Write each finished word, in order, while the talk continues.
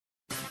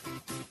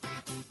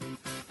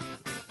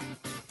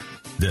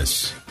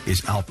This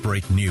is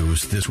Outbreak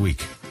News This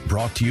Week,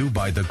 brought to you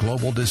by the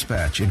Global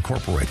Dispatch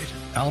Incorporated.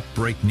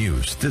 Outbreak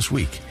News This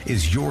Week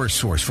is your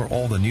source for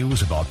all the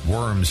news about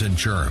worms and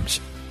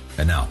germs.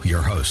 And now,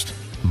 your host,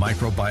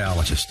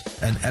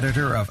 microbiologist and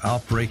editor of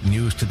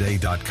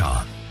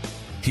OutbreakNewsToday.com.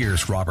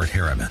 Here's Robert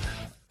Harriman.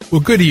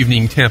 Well, good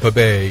evening, Tampa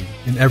Bay,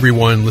 and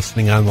everyone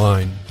listening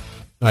online.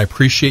 I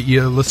appreciate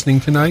you listening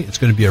tonight. It's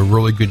going to be a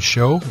really good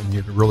show, and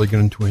you're really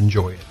going to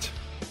enjoy it.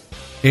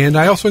 And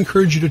I also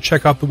encourage you to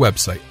check out the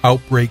website,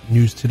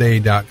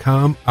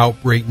 OutbreakNewsToday.com,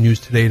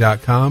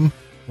 OutbreakNewsToday.com.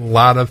 A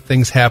lot of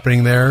things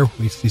happening there.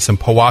 We see some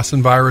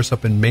Powassan virus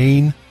up in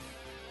Maine.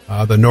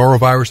 The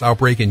norovirus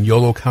outbreak in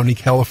Yolo County,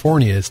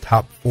 California is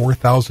top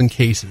 4,000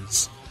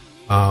 cases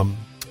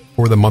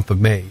for the month of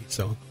May.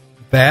 So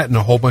that and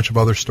a whole bunch of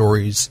other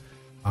stories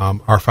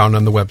are found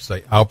on the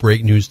website,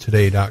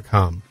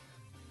 OutbreakNewsToday.com.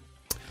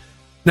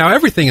 Now,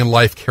 everything in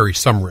life carries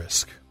some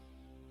risk.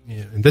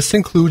 And this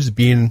includes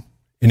being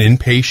an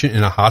inpatient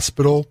in a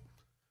hospital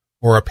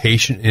or a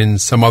patient in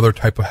some other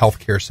type of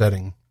healthcare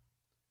setting.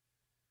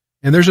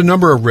 And there's a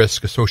number of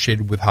risks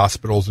associated with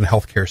hospitals and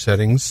healthcare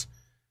settings.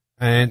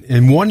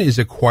 And one is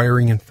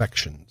acquiring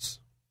infections.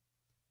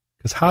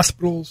 Because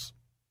hospitals,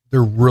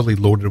 they're really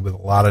loaded with a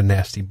lot of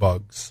nasty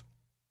bugs.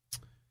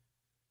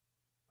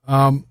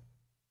 And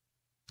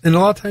a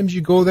lot of times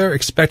you go there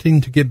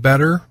expecting to get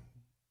better,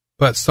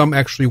 but some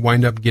actually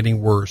wind up getting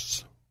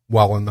worse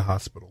while in the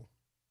hospital.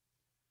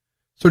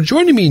 So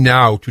joining me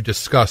now to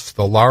discuss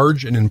the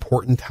large and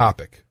important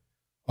topic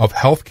of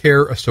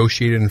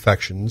healthcare-associated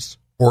infections,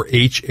 or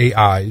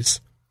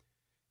HAIs,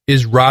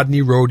 is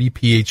Rodney Rohde,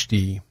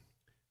 PhD.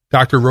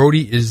 Dr.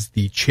 Rohde is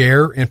the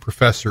chair and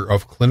professor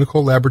of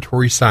clinical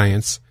laboratory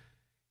science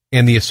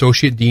and the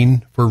associate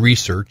dean for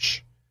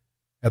research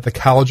at the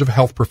College of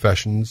Health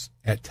Professions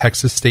at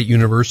Texas State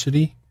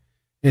University.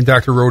 And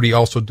Dr. Rohde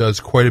also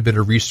does quite a bit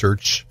of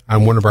research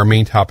on one of our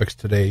main topics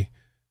today,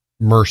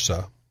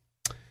 MRSA.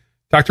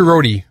 Dr.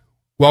 Rohde,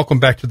 welcome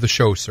back to the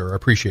show, sir. I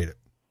appreciate it.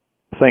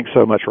 Thanks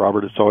so much,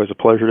 Robert. It's always a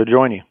pleasure to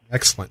join you.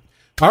 Excellent.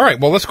 All right,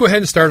 well, let's go ahead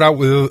and start out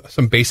with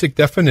some basic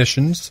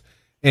definitions.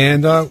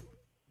 And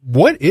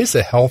what is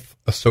a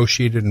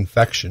health-associated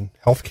infection,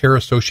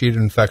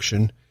 healthcare-associated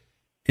infection?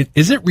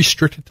 Is it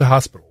restricted to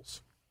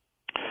hospitals?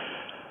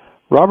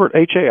 Robert,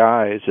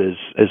 HAIs,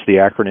 as the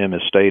acronym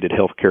is stated,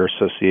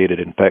 healthcare-associated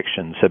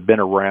infections, have been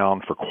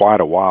around for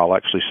quite a while.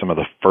 Actually, some of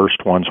the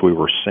first ones we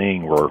were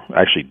seeing were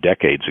actually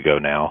decades ago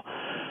now.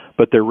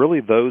 But they're really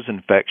those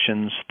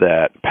infections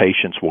that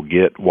patients will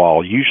get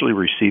while usually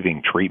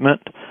receiving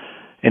treatment,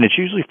 and it's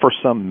usually for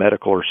some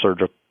medical or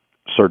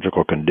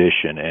surgical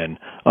condition. And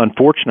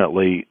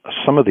unfortunately,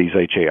 some of these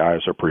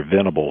HAIs are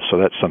preventable, so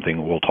that's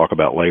something we'll talk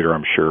about later,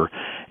 I'm sure.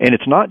 And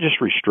it's not just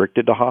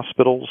restricted to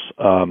hospitals.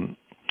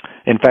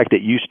 In fact,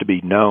 it used to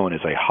be known as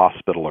a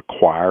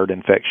hospital-acquired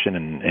infection,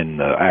 and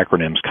the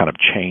acronyms kind of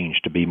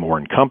changed to be more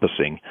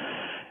encompassing,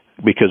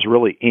 because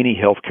really any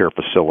healthcare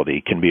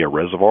facility can be a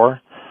reservoir.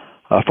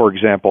 For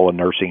example, a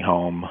nursing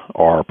home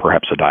or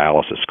perhaps a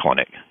dialysis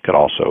clinic could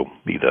also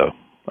be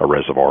a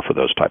reservoir for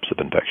those types of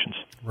infections.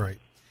 Right.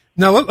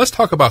 Now, let's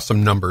talk about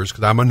some numbers,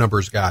 because I'm a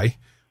numbers guy.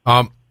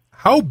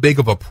 How big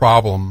of a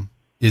problem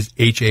is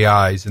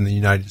HAIs in the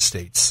United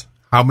States?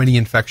 How many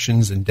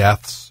infections and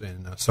deaths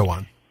and so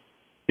on?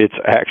 It's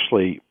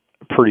actually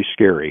pretty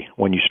scary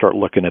when you start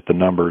looking at the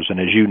numbers. And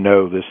as you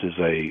know, this is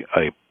a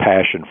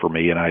passion for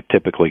me, and I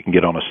typically can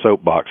get on a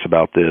soapbox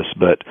about this.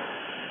 But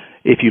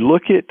if you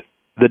look at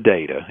the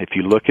data, if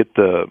you look at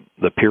the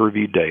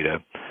peer-reviewed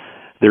data,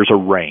 there's a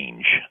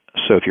range.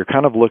 So if you're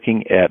kind of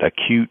looking at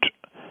acute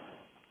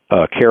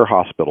care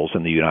hospitals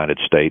in the United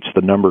States,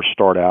 the numbers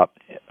start out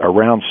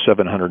around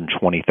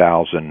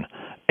 720,000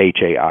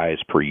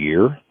 HAIs per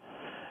year,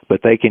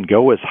 but they can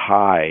go as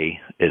high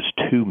as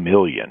 2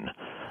 million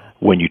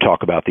when you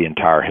talk about the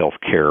entire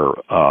healthcare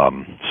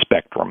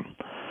spectrum.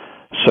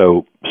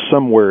 So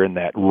somewhere in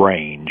that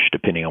range,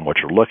 depending on what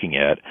you're looking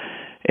at.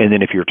 And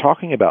then if you're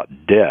talking about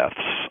deaths,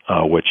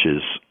 which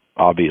is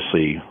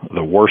obviously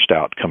the worst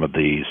outcome of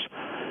these,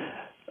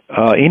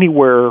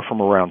 anywhere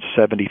from around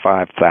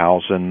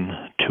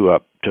 75,000 to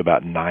up to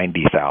about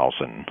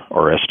 90,000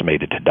 are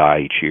estimated to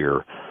die each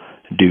year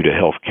due to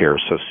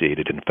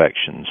healthcare-associated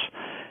infections.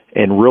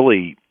 And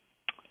really,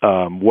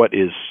 what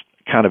is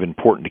kind of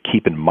important to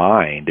keep in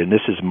mind, and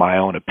this is my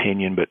own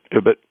opinion,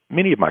 but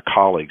many of my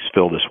colleagues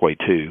feel this way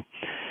too,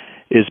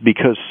 is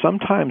because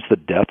sometimes the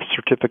death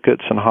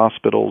certificates in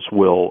hospitals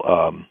will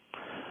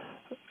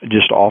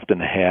just often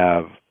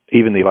have,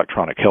 even the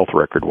electronic health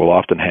record will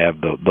often have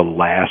the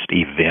last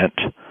event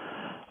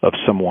of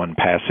someone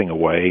passing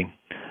away.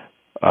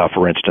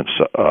 For instance,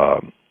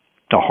 a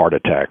heart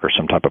attack or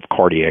some type of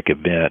cardiac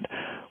event,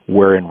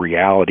 where in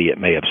reality it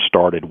may have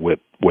started with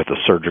a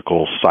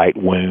surgical site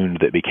wound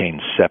that became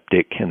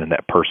septic, and then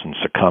that person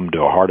succumbed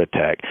to a heart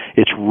attack.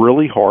 It's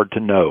really hard to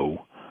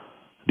know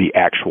the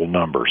actual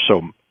number.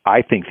 So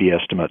I think the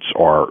estimates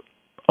are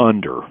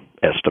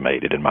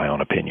underestimated, in my own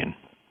opinion.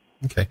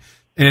 Okay.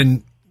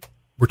 And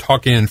we're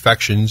talking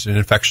infections, and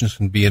infections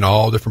can be in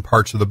all different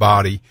parts of the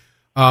body.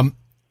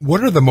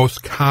 what are the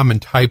most common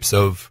types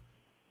of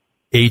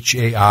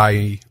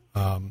HAI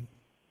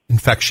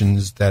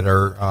infections that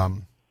are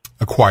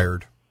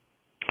acquired?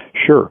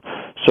 Sure.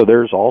 So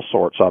there's all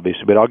sorts,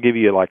 obviously, but I'll give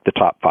you like the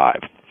top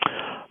 5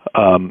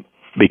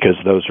 because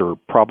those are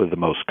probably the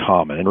most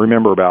common. And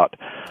remember, about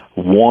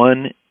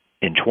 1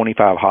 in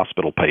 25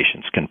 hospital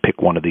patients can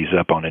pick one of these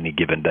up on any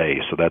given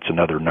day, so that's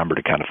another number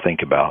to kind of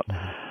think about.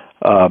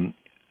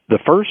 The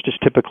first is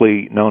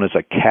typically known as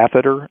a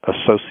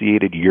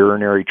catheter-associated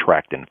urinary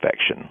tract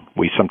infection.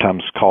 We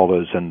sometimes call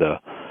those in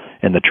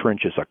the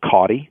trenches a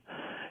CAUTI,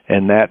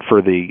 and that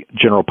for the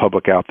general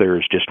public out there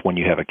is just when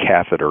you have a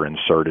catheter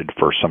inserted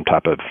for some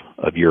type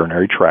of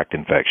urinary tract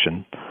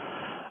infection.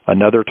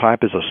 Another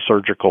type is a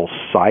surgical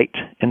site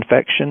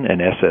infection, an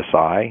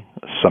SSI,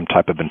 some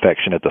type of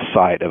infection at the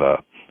site of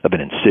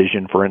an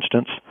incision, for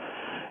instance.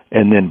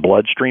 And then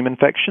bloodstream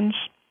infections.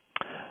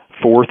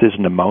 Fourth is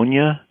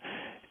pneumonia.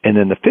 And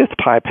then the fifth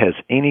type has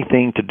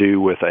anything to do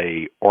with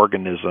a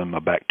organism, a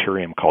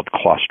bacterium called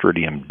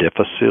Clostridium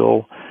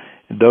difficile.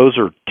 Those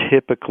are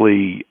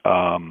typically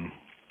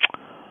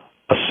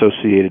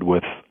associated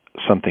with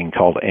something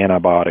called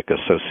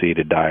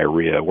antibiotic-associated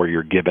diarrhea, where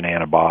you're given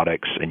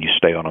antibiotics and you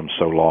stay on them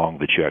so long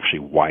that you actually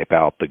wipe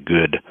out the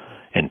good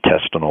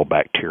intestinal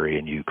bacteria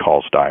and you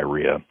cause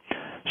diarrhea.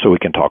 So we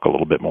can talk a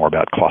little bit more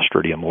about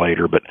Clostridium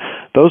later, but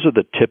those are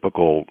the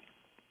typical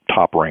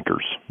top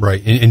rankers.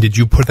 Right. And did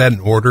you put that in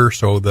order?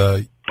 So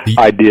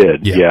I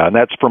did, yeah. And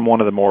that's from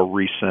one of the more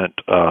recent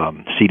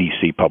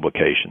CDC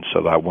publications.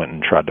 So I went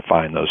and tried to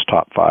find those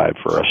top 5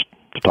 for us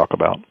to talk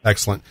about.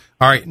 Excellent.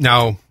 All right.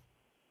 Now,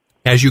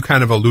 as you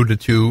kind of alluded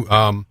to,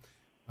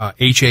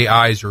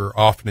 HAIs are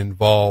often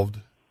involved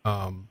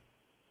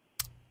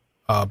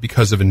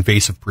because of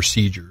invasive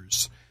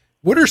procedures.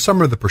 What are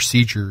some of the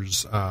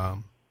procedures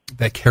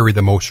that carry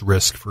the most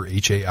risk for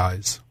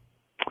HAIs?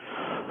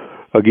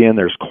 Again,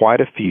 there's quite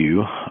a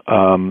few.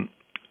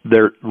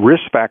 There are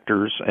risk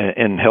factors.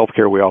 In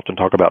healthcare, we often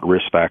talk about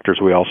risk factors.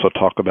 We also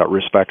talk about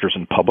risk factors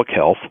in public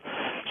health.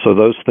 So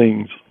those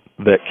things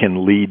that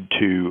can lead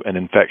to an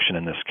infection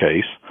in this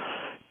case.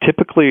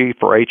 Typically,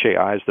 for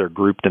HAIs, they're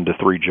grouped into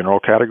 3 general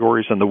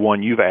categories, and the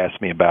one you've asked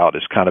me about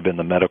is kind of in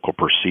the medical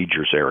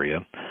procedures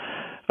area.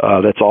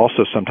 That's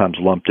also sometimes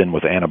lumped in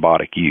with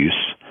antibiotic use.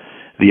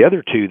 The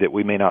other 2 that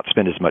we may not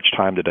spend as much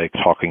time today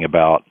talking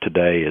about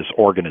today is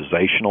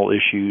organizational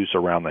issues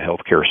around the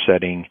healthcare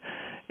setting,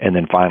 and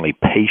then finally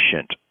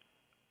patient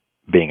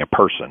being a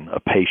person, a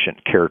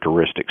patient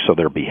characteristic, so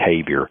their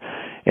behavior.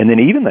 And then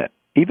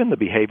even the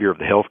behavior of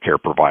the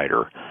healthcare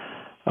provider,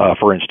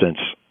 for instance,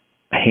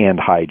 hand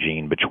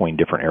hygiene between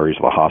different areas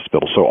of the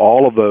hospital. So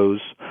all of those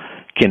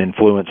can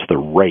influence the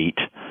rate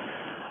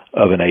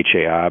of an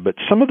HAI, but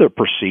some of the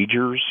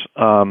procedures,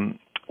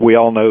 we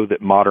all know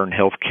that modern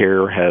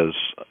healthcare has,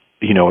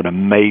 an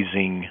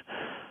amazing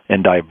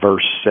and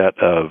diverse set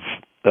of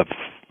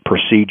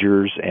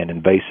procedures and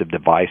invasive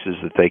devices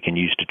that they can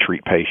use to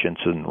treat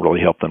patients and really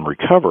help them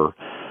recover.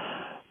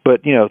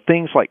 But,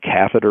 things like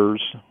catheters,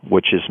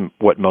 which is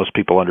what most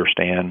people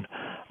understand,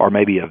 or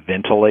maybe a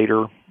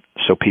ventilator,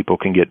 so people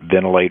can get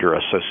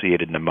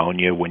ventilator-associated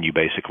pneumonia when you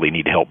basically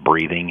need help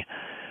breathing.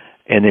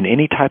 And then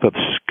any type of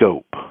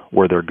scope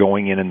where they're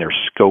going in and they're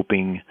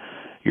scoping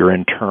your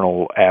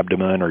internal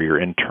abdomen or your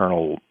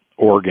internal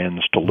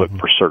organs to look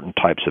for certain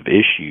types of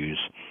issues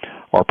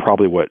are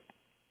probably what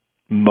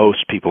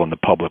most people in the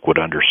public would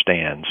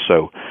understand.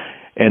 So,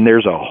 and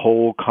there's a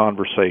whole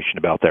conversation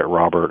about that,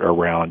 Robert,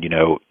 around,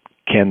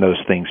 can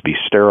those things be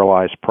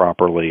sterilized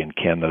properly and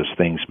can those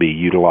things be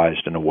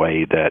utilized in a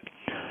way that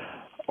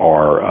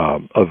are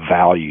of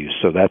value.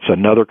 So that's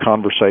another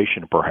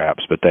conversation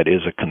perhaps, but that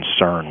is a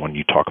concern when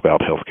you talk about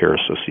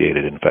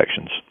healthcare-associated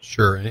infections.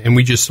 Sure. And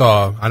we just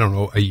saw,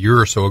 a year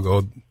or so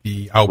ago,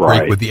 the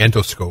outbreak with the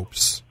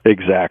endoscopes.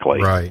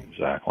 Exactly. Right.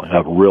 Exactly.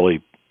 A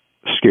really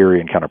scary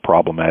and kind of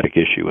problematic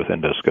issue with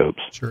endoscopes.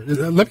 Sure.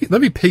 Let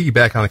me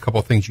piggyback on a couple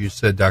of things you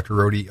said, Dr.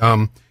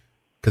 Rohde,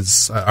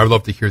 because I would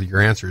love to hear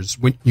your answers.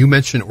 When you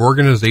mentioned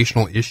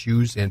organizational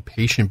issues and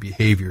patient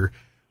behavior,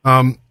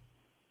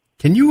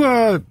 can you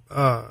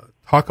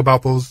talk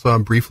about those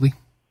briefly?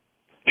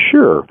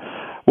 Sure.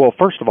 Well,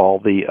 first of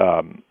all,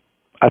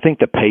 I think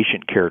the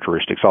patient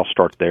characteristics, I'll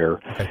start there.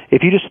 Okay.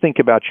 If you just think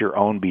about your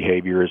own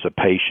behavior as a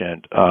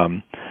patient,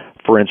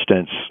 for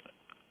instance,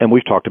 and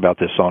we've talked about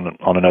this on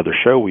another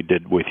show we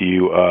did with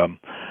you,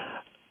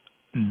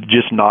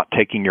 just not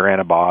taking your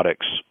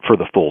antibiotics for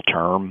the full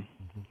term,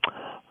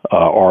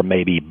 or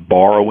maybe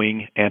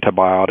borrowing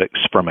antibiotics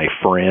from a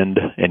friend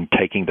and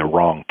taking the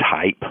wrong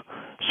type.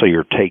 So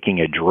you're taking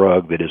a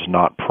drug that is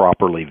not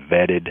properly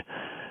vetted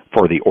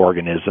for the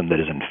organism that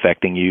is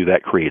infecting you.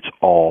 That creates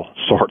all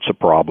sorts of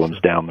problems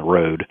down the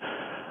road.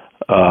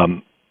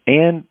 And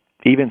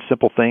even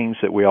simple things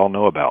that we all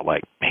know about,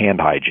 like hand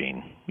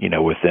hygiene,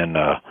 within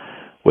a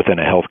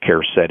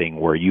healthcare setting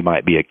where you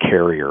might be a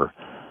carrier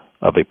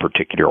of a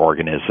particular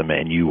organism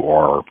and you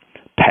are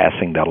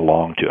passing that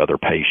along to other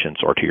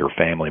patients or to your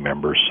family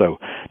members. So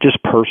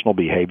just personal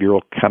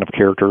behavioral kind of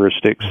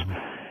characteristics.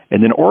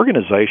 And then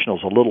organizational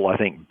is a little, I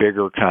think,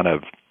 bigger kind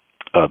of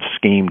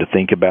scheme to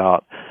think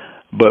about,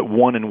 but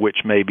one in which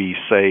maybe,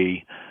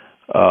 say,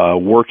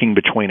 working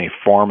between a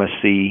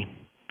pharmacy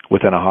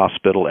within a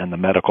hospital and the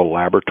medical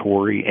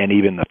laboratory and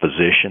even the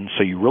physician.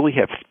 So you really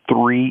have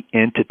three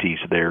entities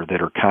there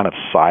that are kind of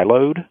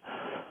siloed.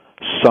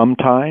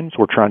 Sometimes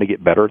we're trying to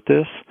get better at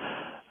this,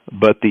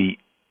 but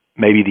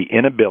maybe the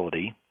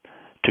inability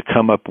to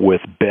come up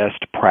with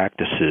best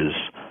practices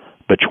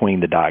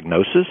between the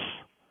diagnosis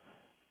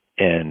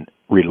and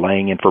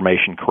relaying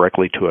information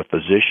correctly to a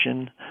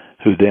physician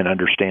who then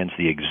understands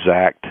the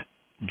exact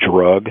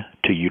drug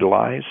to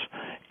utilize,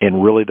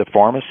 and really the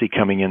pharmacy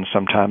coming in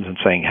sometimes and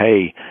saying,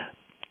 hey,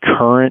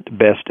 current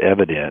best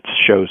evidence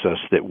shows us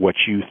that what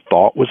you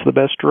thought was the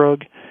best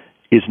drug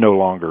is no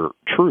longer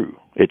true.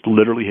 It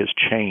literally has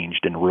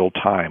changed in real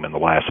time in the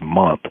last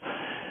month.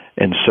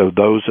 And so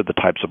those are the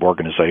types of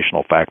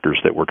organizational factors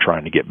that we're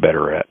trying to get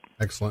better at.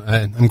 Excellent.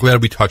 And I'm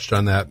glad we touched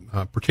on that,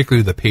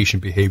 particularly the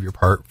patient behavior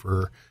part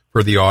for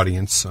the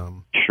audience.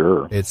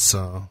 Sure. It's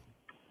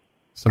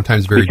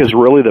sometimes very... Because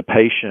really the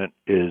patient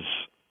is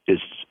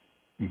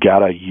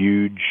got a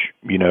huge,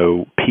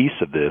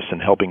 piece of this in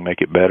helping make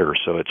it better.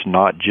 So it's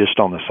not just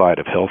on the side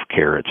of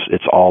healthcare.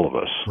 It's all of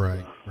us.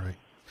 Right.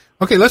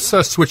 Okay, let's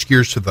switch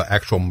gears to the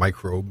actual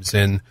microbes.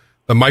 And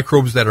the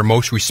microbes that are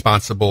most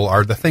responsible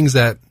are the things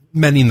that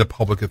many in the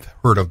public have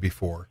heard of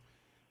before.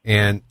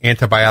 And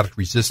antibiotic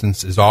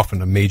resistance is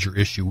often a major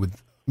issue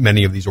with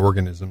many of these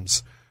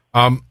organisms.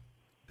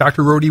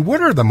 Dr. Rohde,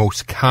 what are the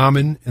most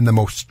common and the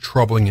most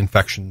troubling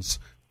infections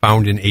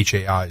found in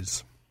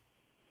HAIs?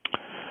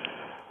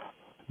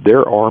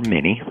 There are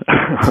many,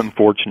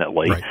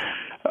 unfortunately. Right.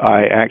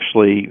 I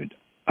actually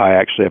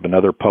have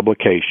another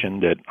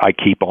publication that I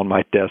keep on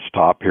my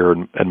desktop here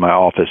in my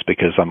office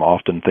because I'm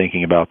often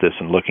thinking about this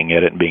and looking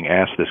at it and being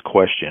asked this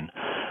question.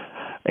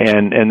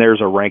 And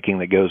there's a ranking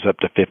that goes up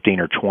to 15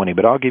 or 20,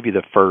 but I'll give you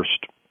the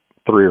first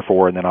 3 or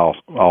 4, and then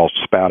I'll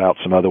spout out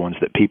some other ones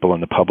that people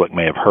in the public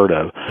may have heard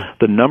of.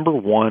 The number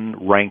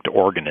one ranked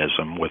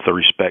organism with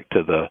respect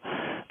to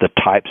the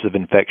types of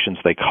infections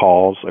they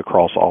cause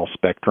across all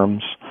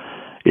spectrums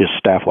is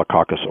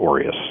Staphylococcus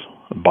aureus.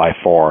 By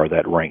far,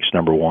 that ranks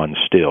number one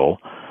still.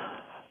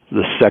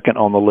 The second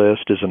on the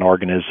list is an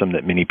organism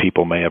that many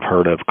people may have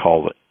heard of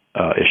called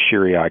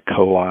Escherichia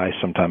coli,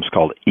 sometimes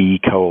called E.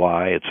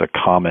 coli. It's a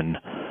common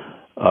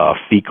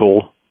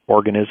fecal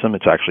organism.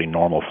 It's actually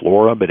normal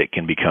flora, but it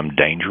can become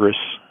dangerous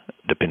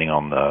depending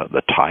on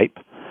the type.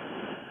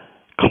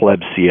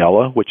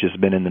 Klebsiella, which has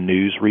been in the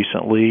news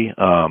recently.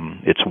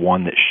 It's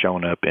one that's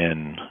shown up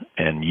in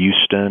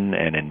Houston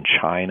and in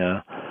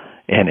China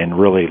and in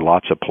really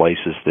lots of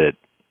places that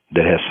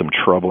has some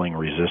troubling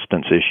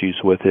resistance issues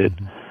with it.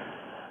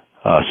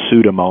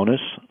 Pseudomonas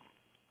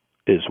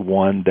is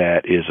one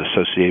that is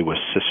associated with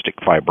cystic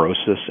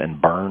fibrosis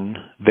and burn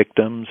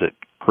victims. It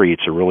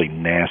creates a really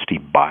nasty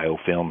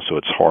biofilm, so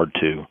it's hard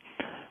to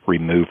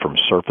remove from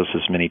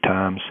surfaces many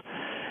times.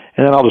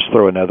 And then I'll just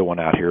throw another one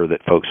out here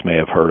that folks may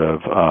have heard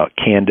of,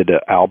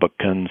 Candida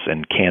albicans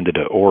and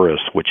Candida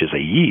auris, which is a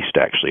yeast,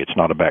 actually. It's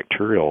not a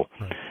bacterial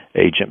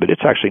agent, but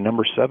it's actually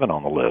number 7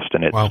 on the list,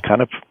 and it's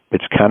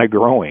kind of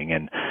growing.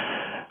 And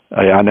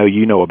I know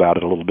you know about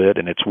it a little bit,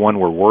 and it's one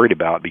we're worried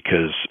about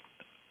because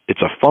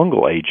it's a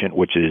fungal agent,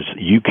 which is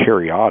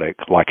eukaryotic,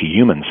 like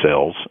human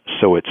cells,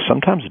 so it's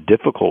sometimes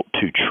difficult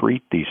to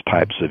treat these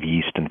types of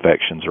yeast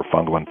infections or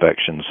fungal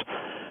infections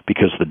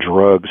because the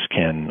drugs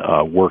can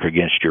work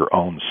against your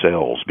own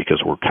cells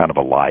because we're kind of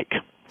alike.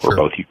 We're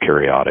both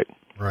eukaryotic.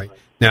 Right.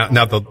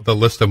 Now the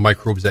list of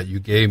microbes that you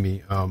gave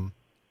me,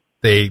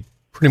 they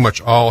pretty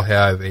much all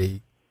have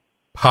a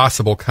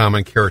possible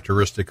common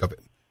characteristic of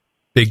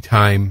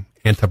big-time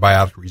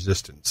antibiotic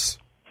resistance.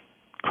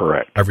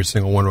 Correct. Every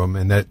single one of them,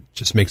 and that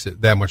just makes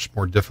it that much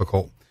more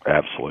difficult.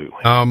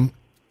 Absolutely.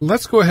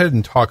 Let's go ahead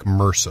and talk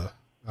MRSA,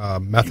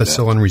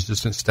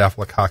 methicillin-resistant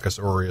Staphylococcus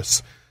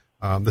aureus.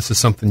 This is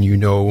something you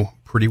know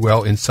pretty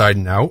well inside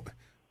and out.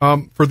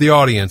 For the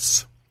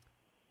audience,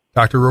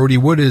 Dr. Rohde,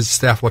 what is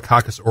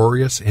Staphylococcus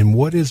aureus and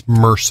what is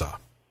MRSA?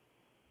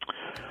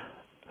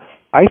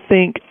 I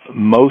think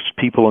most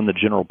people in the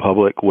general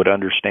public would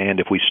understand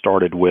if we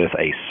started with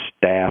a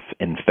staph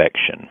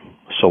infection.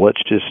 So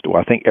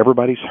I think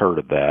everybody's heard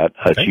of that.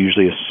 Okay. It's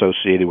usually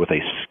associated with a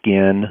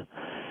skin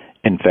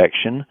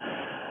infection.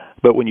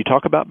 But when you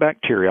talk about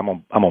bacteria, I'm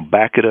going to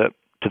back it up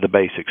to the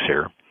basics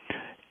here.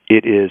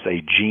 It is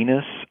a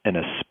genus and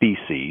a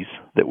species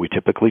that we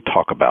typically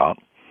talk about.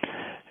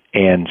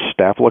 And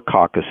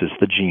Staphylococcus is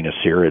the genus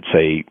here. It's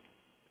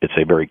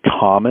a very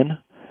common,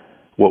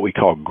 what we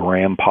call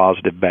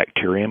gram-positive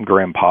bacterium.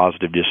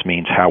 Gram-positive just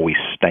means how we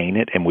stain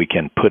it, and we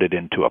can put it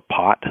into a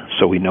pot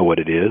so we know what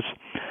it is.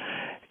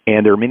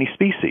 And there are many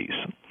species.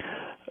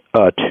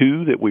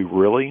 2 that we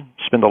really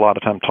spend a lot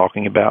of time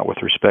talking about with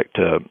respect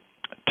to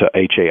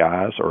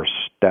HAIs are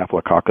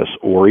Staphylococcus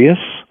aureus,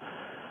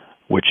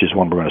 which is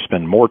one we're going to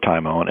spend more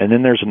time on. And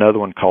then there's another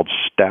one called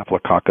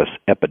Staphylococcus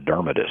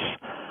epidermidis.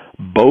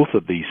 Both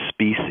of these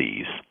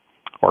species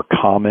are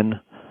common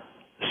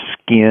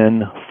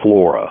skin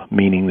flora,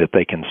 meaning that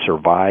they can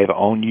survive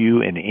on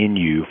you and in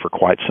you for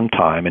quite some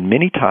time, and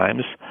many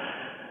times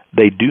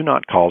they do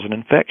not cause an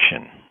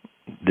infection.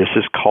 This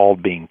is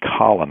called being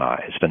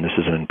colonized, and this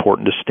is an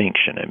important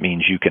distinction. It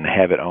means you can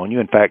have it on you.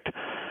 In fact,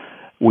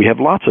 we have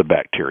lots of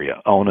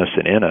bacteria on us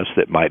and in us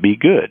that might be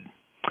good,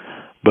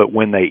 but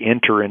when they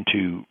enter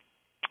into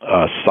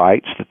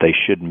sites that they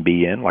shouldn't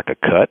be in, like a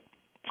cut,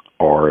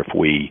 or if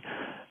we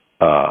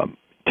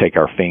take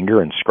our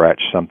finger and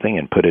scratch something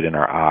and put it in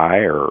our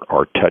eye,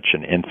 or touch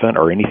an infant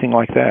or anything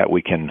like that,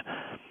 we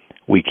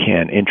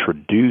can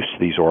introduce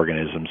these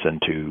organisms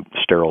into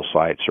sterile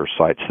sites or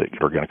sites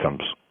that are going to become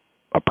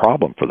a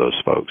problem for those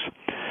folks.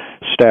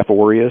 Staph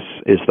aureus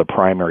is the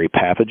primary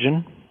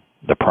pathogen,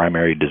 the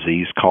primary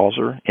disease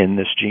causer in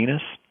this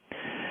genus.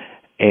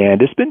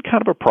 And it's been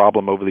kind of a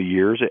problem over the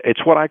years.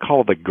 It's what I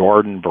call the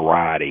garden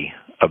variety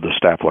of the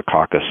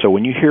Staphylococcus. So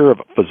when you hear a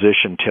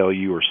physician tell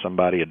you, or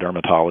somebody, a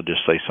dermatologist,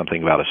 say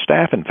something about a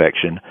staph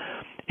infection,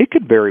 it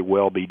could very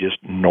well be just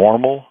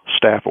normal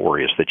Staph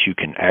aureus that you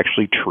can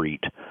actually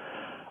treat,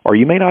 or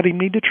you may not even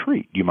need to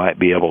treat. You might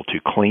be able to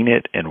clean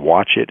it and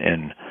watch it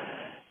and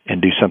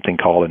do something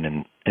called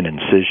an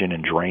incision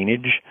and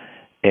drainage,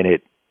 and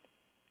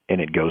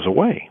it goes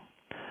away.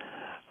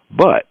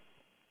 But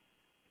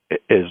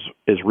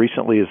as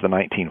recently as the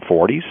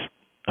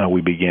 1940s,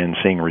 we began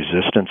seeing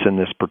resistance in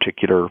this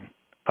particular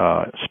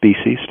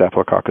species,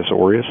 Staphylococcus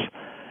aureus,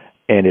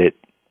 and it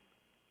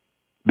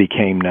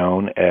became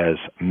known as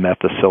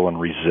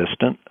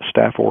methicillin-resistant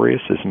Staph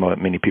aureus, as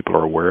many people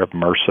are aware of,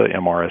 MRSA,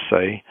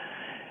 MRSA.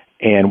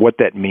 And what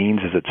that means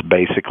is it's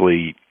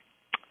basically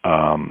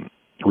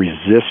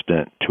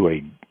resistant to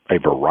a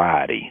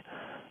variety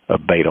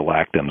of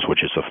beta-lactams,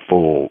 which is a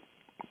full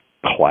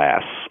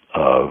class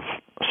of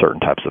certain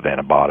types of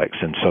antibiotics,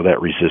 and so that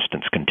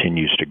resistance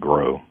continues to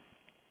grow.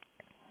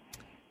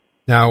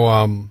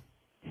 Now,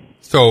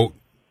 so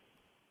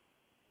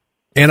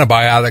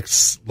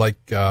antibiotics like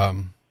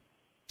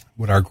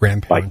what our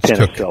grandparents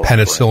took,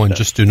 penicillin,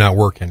 just do not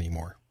work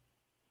anymore.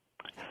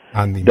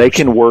 They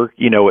can work,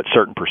 at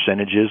certain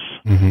percentages,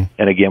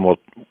 and again,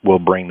 we'll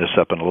bring this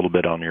up in a little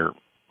bit on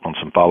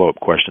some follow-up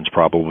questions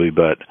probably,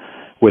 but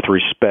with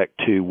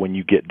respect to when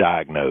you get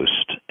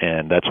diagnosed,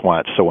 and that's why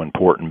it's so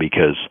important,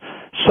 because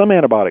some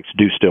antibiotics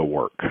do still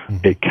work.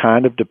 It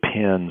kind of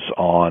depends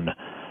on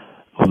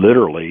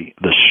literally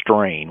the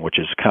strain, which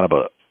is kind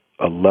of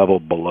a level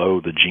below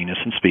the genus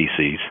and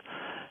species,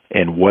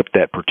 and what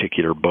that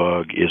particular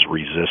bug is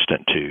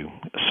resistant to.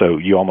 So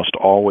you almost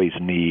always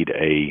need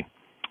a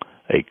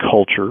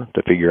culture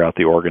to figure out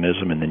the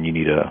organism, and then you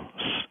need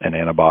an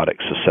antibiotic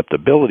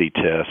susceptibility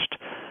test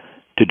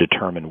to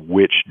determine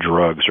which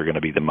drugs are going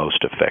to be the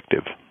most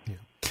effective. Yeah.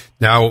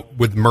 Now,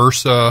 with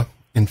MRSA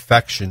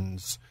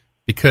infections,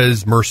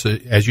 because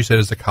MRSA, as you said,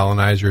 is a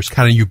colonizer, it's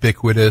kind of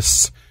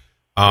ubiquitous.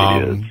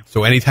 It is.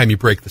 So anytime you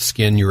break the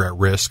skin, you're at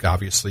risk,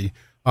 obviously.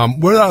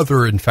 What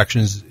other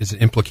infections is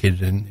it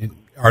implicated in?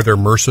 Are there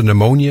MRSA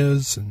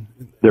pneumonias?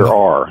 There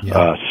are.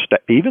 Yeah.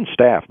 Even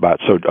staph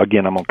bites. So,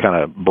 again, I'm going to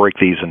kind of break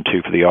these in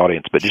two for the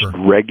audience, but just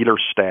regular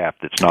staph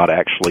that's not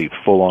actually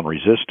full-on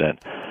resistant,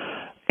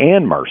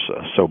 and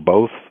MRSA. So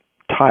both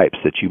types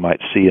that you might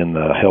see in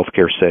the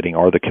healthcare setting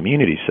or the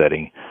community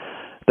setting,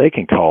 they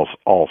can cause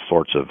all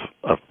sorts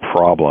of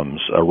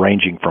problems,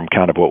 ranging from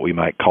kind of what we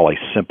might call a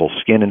simple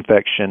skin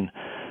infection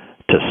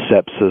to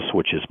sepsis,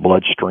 which is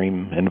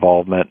bloodstream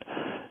involvement,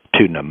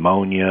 to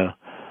pneumonia,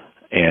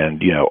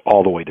 and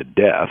all the way to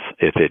death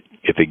if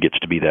it gets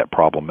to be that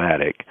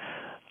problematic.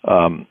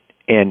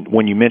 And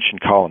when you mention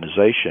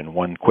colonization,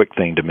 one quick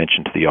thing to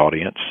mention to the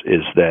audience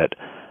is that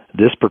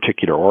this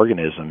particular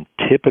organism,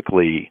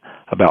 typically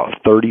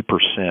about 30%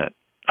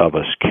 of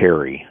us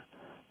carry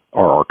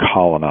or are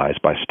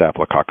colonized by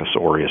Staphylococcus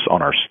aureus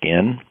on our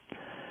skin,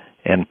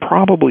 and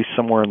probably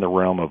somewhere in the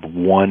realm of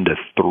 1 to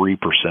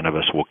 3% of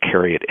us will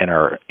carry it in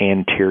our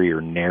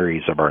anterior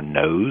nares of our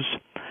nose.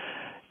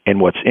 And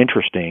what's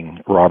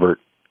interesting, Robert,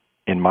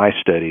 in my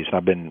studies,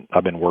 I've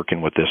been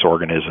working with this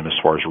organism as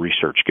far as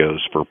research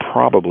goes for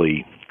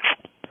probably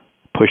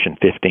pushing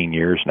 15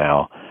 years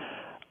now.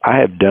 I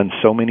have done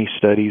so many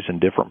studies in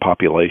different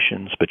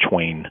populations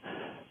between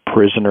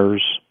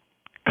prisoners,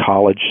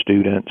 college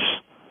students,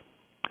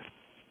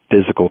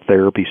 physical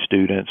therapy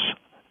students,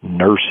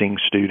 nursing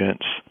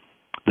students,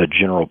 the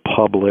general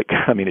public.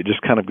 I mean, it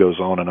just kind of goes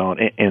on.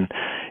 And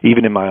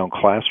even in my own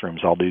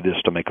classrooms, I'll do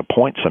this to make a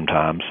point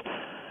sometimes.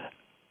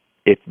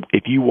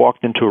 If you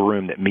walked into a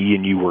room that me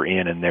and you were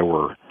in and there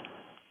were,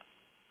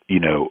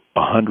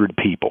 100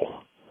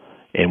 people,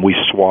 and we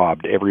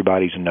swabbed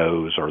everybody's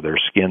nose or their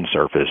skin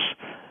surface,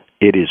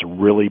 it is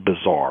really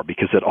bizarre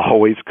because it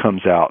always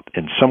comes out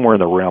in somewhere in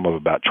the realm of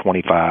about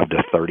 25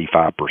 to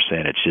 35%.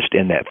 It's just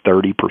in that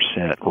 30%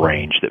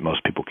 range that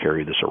most people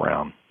carry this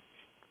around.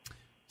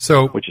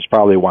 So, which is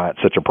probably why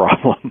it's such a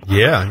problem.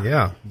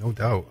 Yeah, no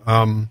doubt.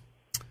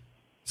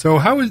 So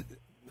how is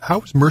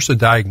MRSA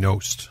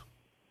diagnosed?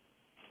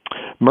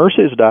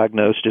 MRSA is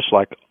diagnosed just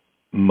like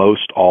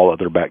most all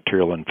other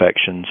bacterial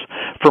infections.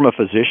 From a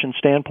physician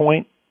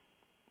standpoint,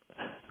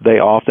 they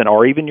often,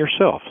 or even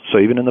yourself, so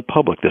even in the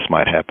public this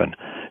might happen.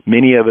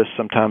 Many of us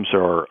sometimes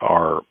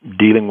are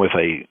dealing with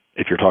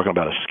if you're talking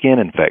about a skin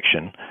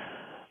infection,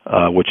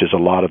 which is a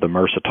lot of the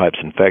MRSA types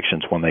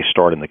infections when they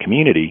start in the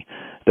community,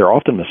 they're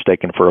often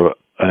mistaken for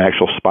an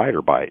actual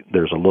spider bite.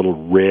 There's a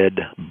little red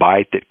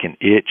bite that can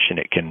itch and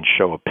it can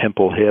show a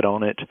pimple head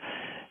on it.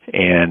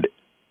 And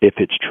if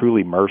it's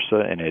truly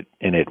MRSA and it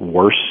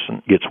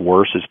gets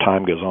worse as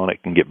time goes on,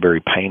 it can get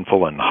very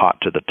painful and hot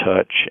to the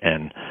touch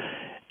and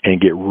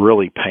get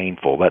really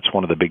painful. That's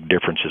one of the big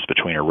differences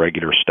between a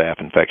regular staph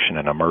infection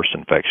and a MRSA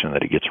infection,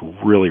 that it gets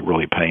really,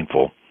 really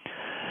painful.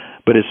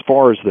 But as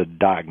far as the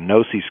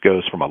diagnosis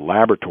goes from a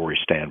laboratory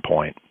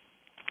standpoint,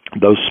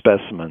 those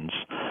specimens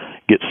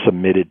get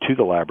submitted to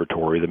the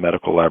laboratory, the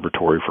medical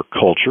laboratory, for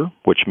culture,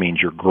 which means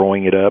you're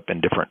growing it up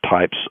in different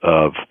types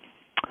of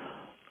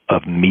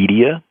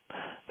media.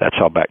 That's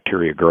how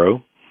bacteria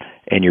grow.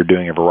 And you're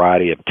doing a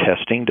variety of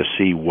testing to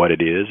see what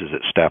it is. Is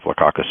it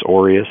Staphylococcus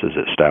aureus? Is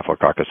it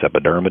Staphylococcus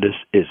epidermidis?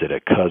 Is it a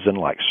cousin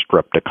like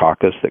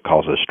Streptococcus that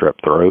causes strep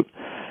throat?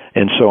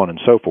 And so on and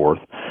so forth.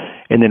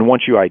 And then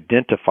once you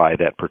identify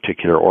that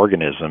particular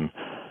organism,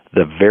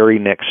 the very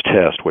next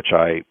test, which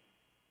I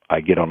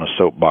get on a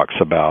soapbox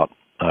about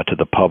to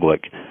the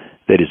public,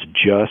 that is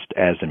just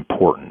as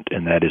important,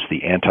 and that is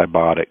the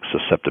antibiotic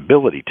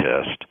susceptibility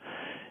test,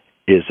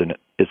 is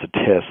a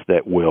test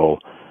that will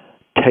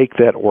take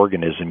that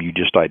organism you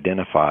just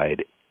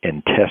identified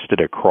and test it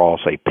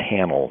across a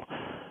panel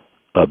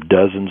of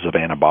dozens of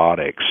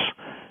antibiotics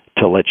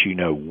to let you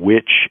know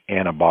which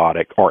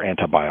antibiotic or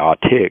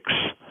antibiotics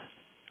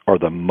are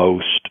the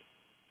most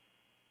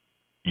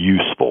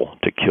useful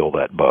to kill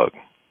that bug.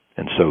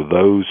 And so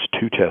those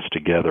two tests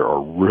together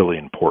are really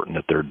important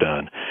that they're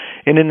done.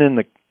 And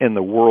then in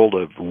the world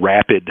of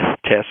rapid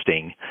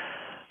testing,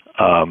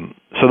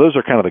 so those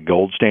are kind of the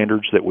gold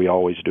standards that we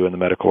always do in the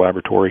medical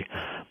laboratory.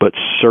 But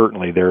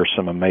certainly there are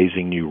some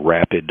amazing new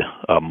rapid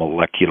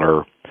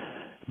molecular,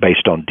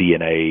 based on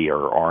DNA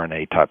or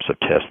RNA types of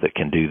tests that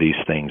can do these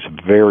things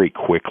very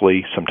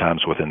quickly,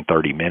 sometimes within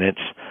 30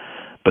 minutes.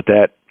 But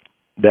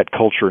that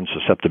culture and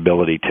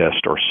susceptibility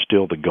test are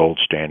still the gold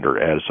standard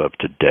as of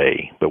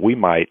today. But we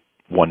might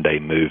one day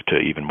move to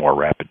even more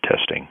rapid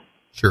testing.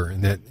 Sure,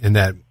 and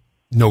that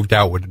no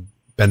doubt would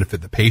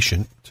benefit the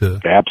patient to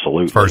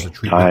absolutely. As far as the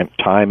treatment.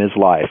 Time is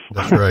life.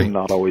 That's right.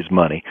 Not always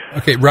money.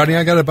 Okay, Rodney,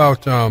 I got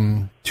about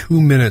 2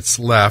 minutes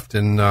left,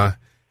 and I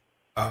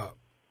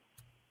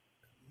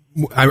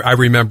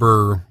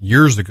remember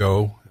years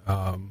ago,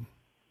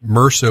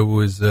 MRSA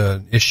was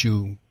an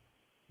issue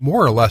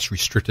more or less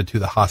restricted to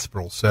the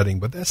hospital setting,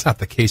 but that's not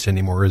the case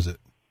anymore, is it?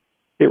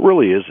 It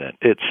really isn't.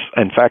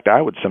 In fact, I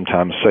would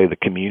sometimes say the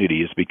community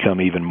has become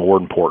even more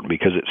important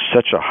because it's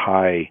such a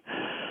high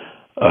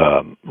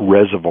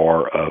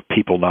reservoir of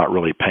people not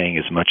really paying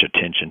as much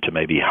attention to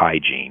maybe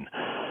hygiene.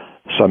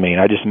 So, I mean,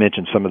 I just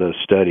mentioned some of those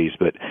studies,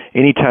 but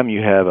anytime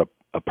you have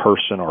a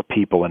person or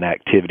people in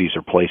activities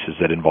or places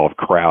that involve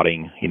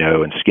crowding,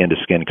 and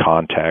skin-to-skin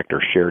contact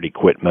or shared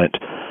equipment,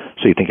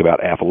 so you think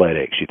about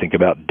athletics, you think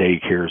about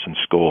daycares and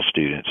school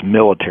students,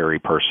 military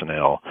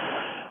personnel,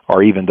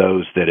 or even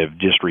those that have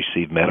just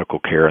received medical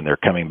care and they're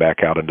coming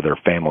back out into their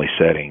family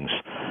settings,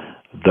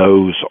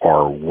 those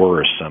are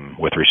worrisome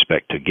with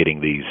respect to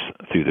getting these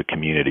through the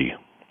community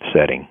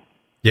setting.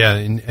 Yeah,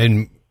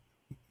 and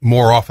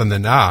more often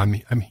than not, I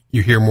mean,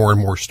 you hear more and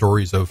more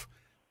stories of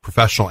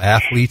professional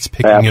athletes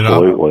picking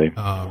Absolutely. it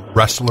up,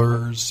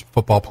 wrestlers,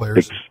 football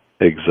players.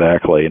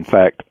 Exactly. In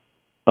fact,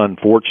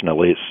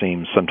 unfortunately, it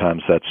seems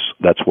sometimes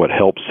that's what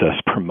helps us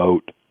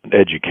promote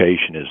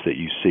education, is that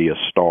you see a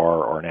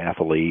star or an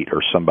athlete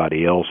or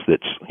somebody else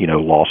that's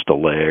lost a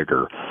leg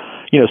or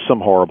some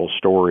horrible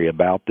story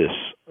about this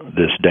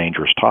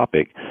dangerous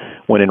topic,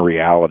 when in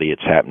reality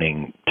it's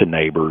happening to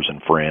neighbors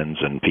and friends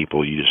and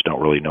people you just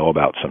don't really know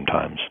about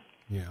sometimes.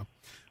 Yeah.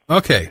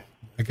 Okay,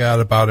 I got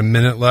about a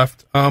minute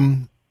left.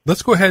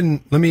 Let's go ahead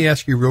and let me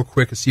ask you real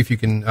quick and see if you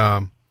can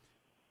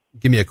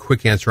give me a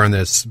quick answer on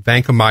this.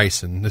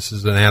 Vancomycin, this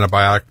is an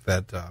antibiotic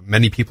that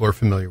many people are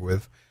familiar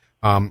with.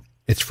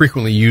 It's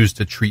frequently used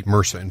to treat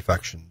MRSA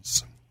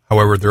infections.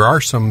 However, there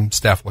are some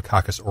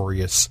Staphylococcus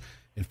aureus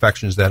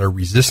infections that are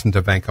resistant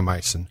to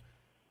vancomycin.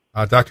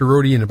 Dr.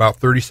 Rohde, in about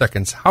 30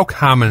 seconds, how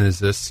common is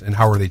this and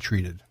how are they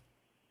treated?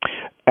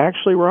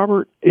 Actually,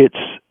 Robert, it's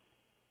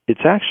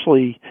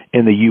actually,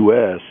 in the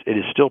U.S., it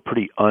is still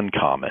pretty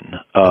uncommon.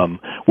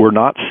 We're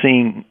not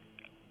seeing,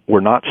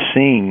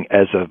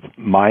 as of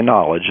my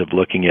knowledge of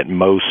looking at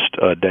most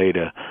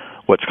data,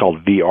 what's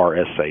called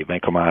VRSA,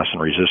 vancomycin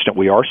resistant.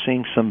 We are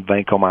seeing some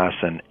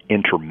vancomycin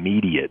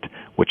intermediate,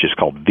 which is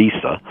called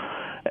VISA.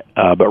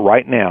 But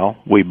right now,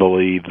 we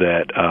believe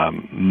that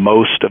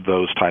most of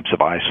those types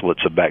of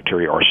isolates of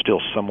bacteria are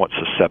still somewhat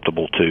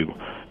susceptible to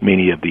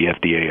many of the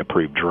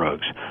FDA-approved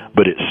drugs.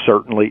 But it's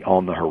certainly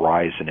on the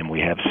horizon, and we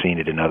have seen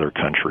it in other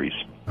countries.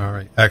 All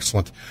right,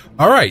 excellent.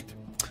 All right.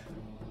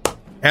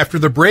 After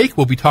the break,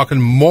 we'll be talking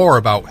more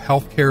about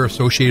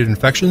healthcare-associated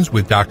infections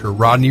with Dr.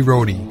 Rodney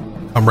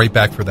Rohde. Come right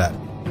back for that.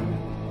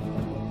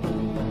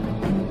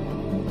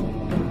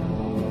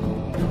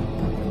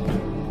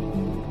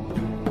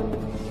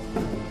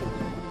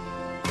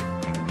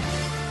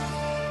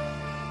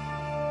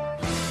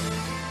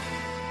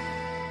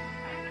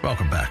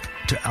 Welcome back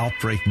to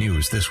Outbreak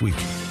News This Week,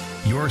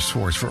 your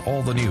source for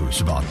all the news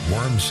about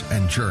worms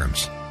and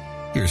germs.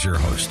 Here's your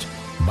host,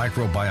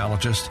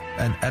 microbiologist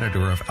and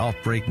editor of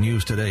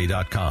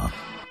OutbreakNewsToday.com,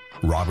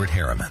 Robert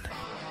Harriman.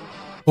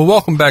 Well,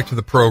 welcome back to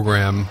the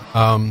program.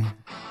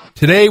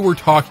 Today we're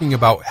talking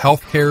about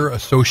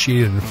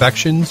healthcare-associated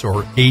infections,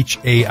 or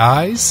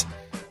HAIs,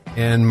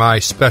 and my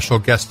special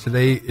guest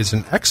today is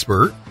an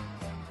expert,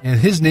 and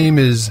his name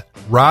is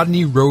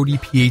Rodney Rohde,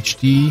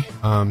 PhD.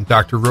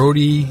 Dr.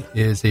 Rohde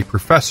is a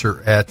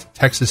professor at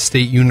Texas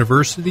State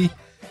University.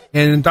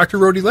 And Dr.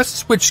 Rohde, let's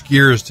switch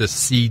gears to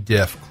C.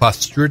 diff,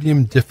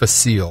 Clostridium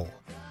difficile,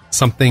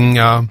 something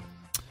I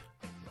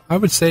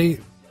would say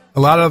a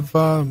lot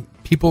of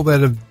people that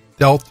have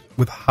dealt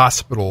with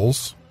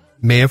hospitals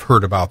may have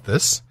heard about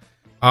this.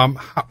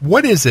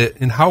 What is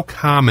it, and how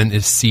common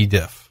is C.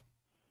 diff?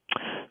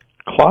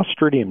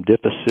 Clostridium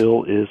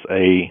difficile is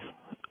a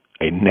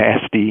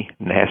nasty,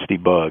 nasty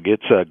bug.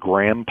 It's a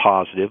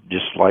gram-positive,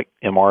 just like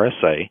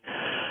MRSA,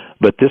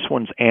 but this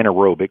one's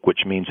anaerobic,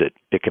 which means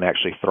it can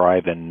actually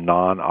thrive in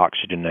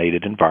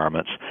non-oxygenated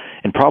environments.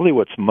 And probably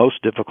what's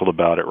most difficult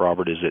about it,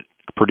 Robert, is it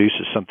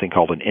produces something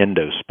called an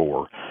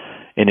endospore.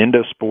 And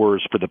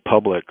endospores for the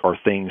public are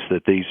things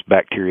that these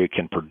bacteria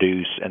can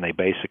produce, and they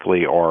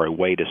basically are a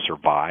way to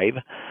survive.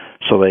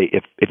 So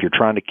if you're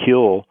trying to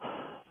kill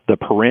the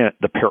parent,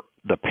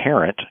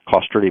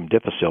 Clostridium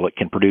difficile, it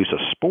can produce a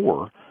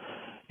spore.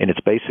 And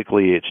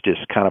it's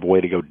just kind of a way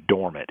to go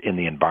dormant in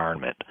the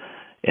environment.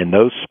 And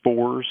those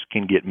spores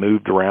can get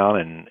moved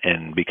around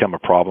and become a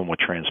problem with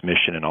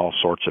transmission in all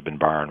sorts of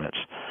environments.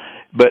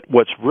 But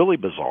what's really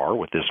bizarre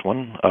with this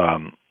one,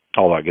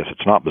 although I guess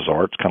it's not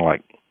bizarre, it's kind of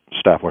like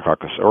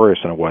Staphylococcus aureus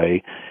in a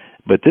way,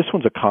 but this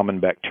one's a common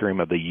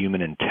bacterium of the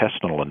human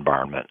intestinal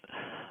environment,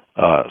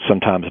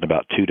 sometimes in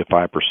about 2 to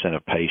 5%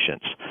 of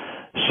patients.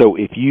 So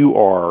if you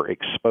are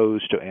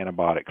exposed to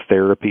antibiotic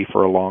therapy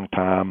for a long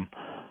time,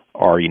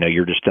 or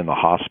you're just in the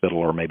hospital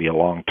or maybe a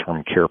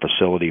long-term care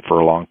facility for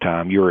a long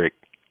time, you're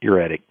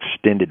at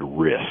extended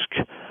risk.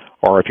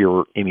 Or if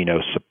you're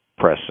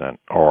immunosuppressant,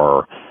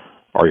 or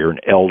you're an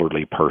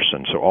elderly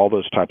person, so all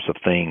those types of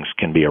things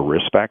can be a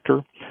risk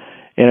factor.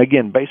 And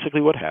again,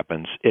 basically what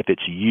happens if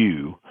it's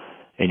you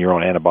and you're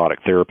on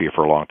antibiotic therapy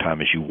for a long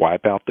time is you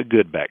wipe out the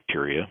good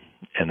bacteria,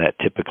 and that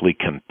typically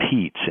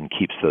competes and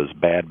keeps those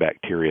bad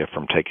bacteria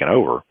from taking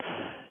over.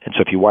 And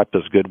so if you wipe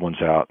those good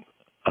ones out,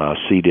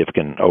 C. diff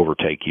can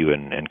overtake you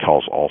and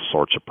cause all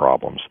sorts of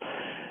problems.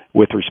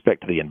 With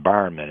respect to the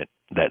environment,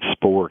 that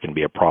spore can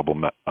be a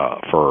problem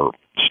for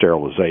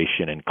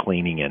sterilization and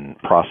cleaning and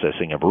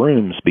processing of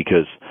rooms,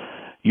 because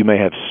you may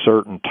have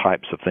certain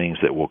types of things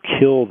that will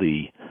kill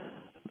the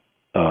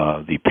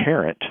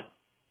parent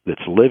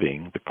that's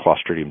living, the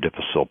Clostridium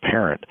difficile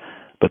parent,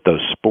 but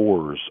those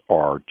spores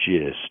are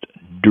just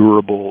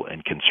durable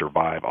and can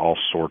survive all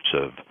sorts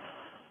of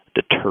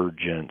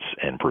detergents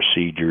and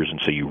procedures, and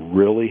so you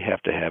really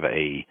have to have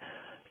a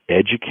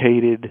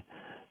educated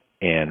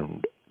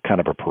and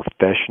kind of a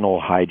professional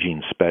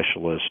hygiene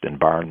specialist,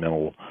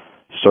 environmental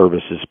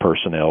services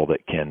personnel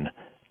that can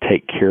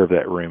take care of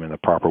that room in the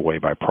proper way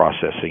by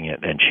processing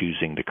it and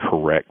choosing the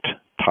correct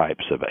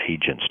types of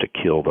agents to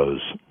kill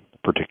those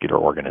particular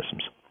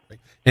organisms.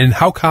 And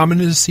how common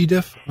is C.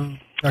 diff,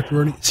 Dr.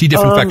 Rohde? C. diff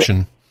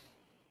infection?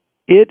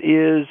 It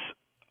is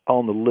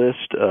on the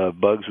list of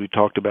bugs we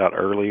talked about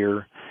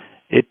earlier.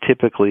 It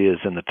typically is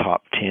in the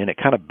top 10. It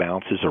kind of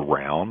bounces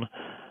around,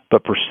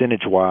 but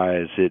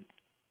percentage-wise, it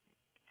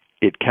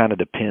kind of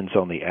depends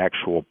on the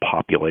actual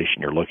population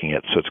you're looking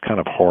at. So it's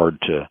kind of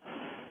hard to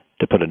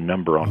put a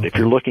number on. Okay. If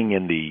you're looking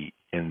in the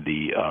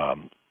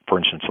for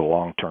instance, the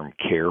long-term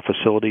care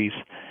facilities,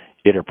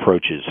 it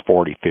approaches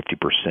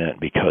 40-50%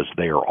 because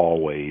they are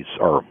always,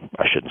 or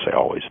I shouldn't say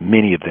always,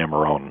 many of them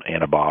are on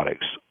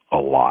antibiotics a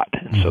lot,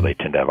 and so they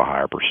tend to have a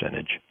higher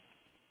percentage.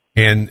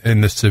 And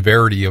the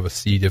severity of a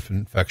C. diff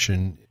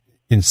infection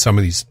in some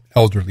of these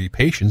elderly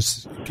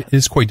patients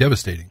is quite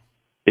devastating.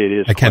 It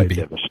is quite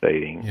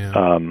devastating.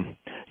 Yeah.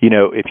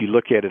 If you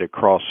look at it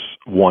across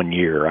 1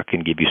 year, I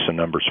can give you some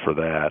numbers for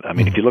that. I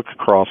mean, if you look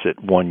across it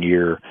 1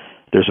 year,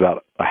 there's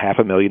about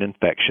 500,000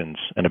 infections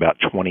and about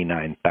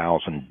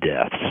 29,000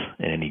 deaths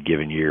in any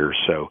given year.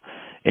 So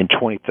in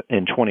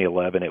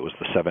 2011, it was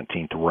the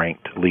 17th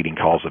ranked leading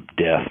cause of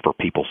death for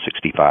people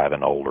 65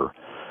 and older.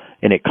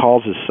 And it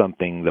causes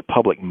something, the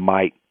public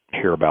might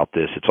hear about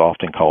this, it's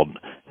often called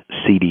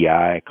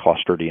CDI,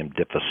 Clostridium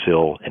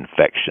difficile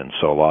infection.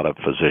 So a lot of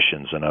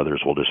physicians and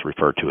others will just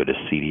refer to it as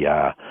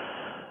CDI.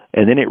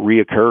 And then it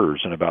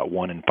reoccurs in about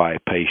 1 in 5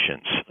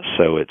 patients.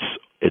 So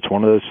it's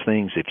one of those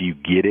things, if you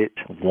get it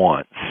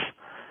once,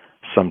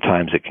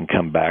 sometimes it can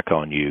come back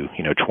on you,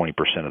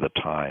 20% of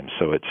the time.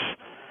 So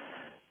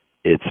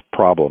it's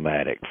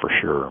problematic for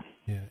sure.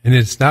 Yeah. And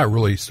it's not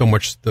really so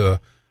much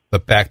the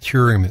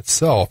bacterium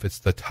itself, it's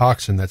the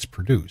toxin that's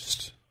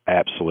produced.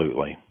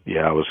 Absolutely.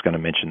 Yeah, I was going to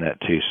mention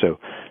that too. So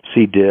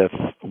C. diff,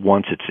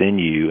 once it's in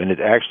you, and it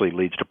actually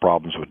leads to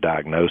problems with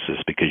diagnosis,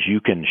 because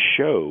you can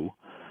show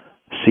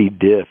C.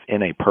 diff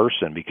in a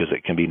person because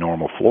it can be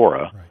normal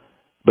flora, right,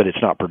 but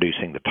it's not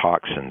producing the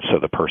toxin, so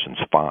the person's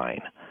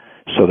fine.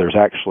 So there's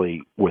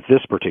actually, with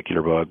this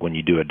particular bug, when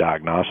you do a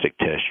diagnostic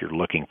test, you're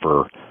looking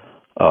for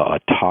a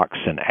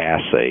toxin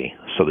assay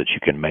so that you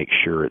can make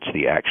sure it's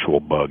the actual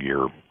bug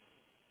you're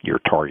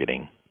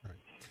targeting.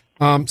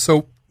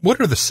 So what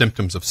are the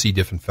symptoms of C.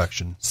 diff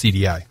infection,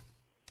 CDI?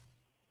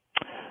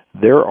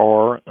 There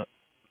are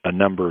a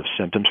number of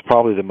symptoms.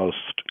 Probably the most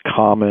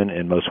common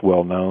and most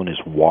well-known is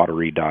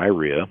watery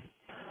diarrhea,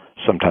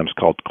 sometimes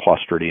called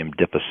Clostridium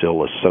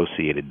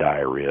difficile-associated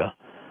diarrhea,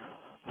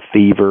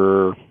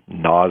 fever,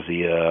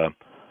 nausea,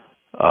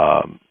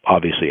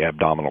 obviously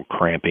abdominal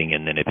cramping,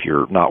 and then if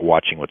you're not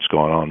watching what's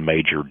going on,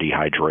 major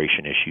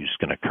dehydration issues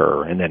can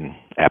occur, and then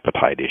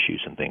appetite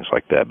issues and things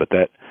like that. But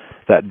that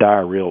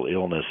diarrheal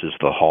illness is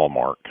the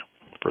hallmark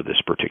for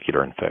this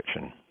particular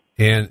infection.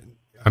 And,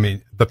 I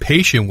mean, the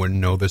patient wouldn't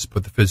know this,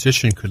 but the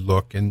physician could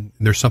look, and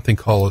there's something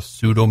called a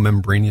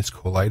pseudomembranous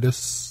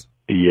colitis.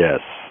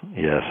 Yes,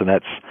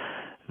 and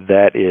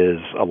that is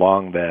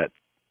along that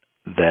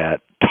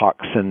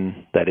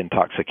toxin, that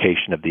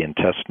intoxication of the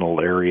intestinal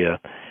area.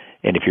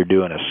 And if you're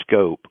doing a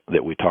scope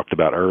that we talked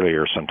about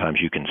earlier, sometimes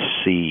you can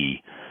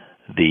see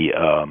the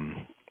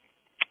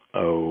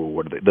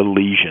the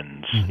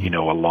lesions,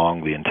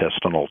 along the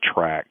intestinal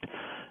tract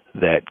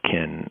that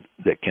can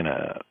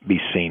be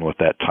seen with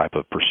that type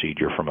of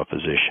procedure from a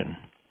physician.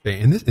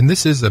 Okay, and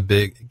this is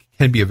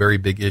can be a very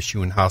big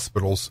issue in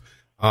hospitals.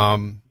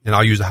 And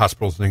I'll use a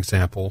hospital as an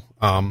example.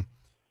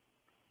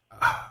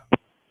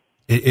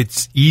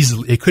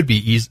 It could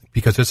be easy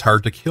because it's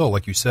hard to kill,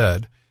 like you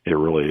said. It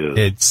really is.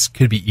 It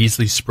could be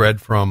easily spread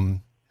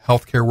from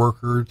healthcare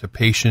worker to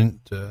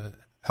patient, to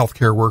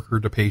healthcare worker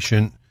to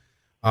patient.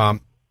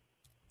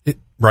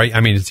 Right?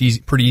 I mean, it's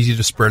pretty easy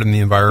to spread in the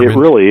environment. It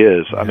really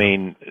is. Yeah. I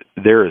mean,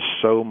 there is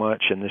so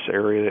much in this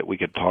area that we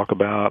could talk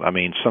about. I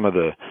mean,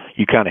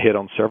 you kind of hit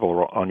on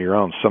several on your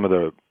own. Some of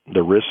the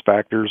risk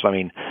factors. I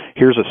mean,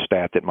 here's a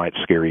stat that might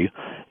scare you.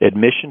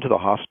 Admission to the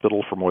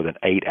hospital for more than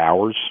 8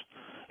 hours,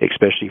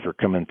 especially if you're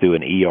coming through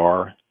an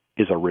ER,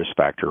 is a risk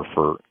factor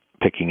for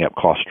picking up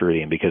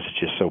Clostridium because it's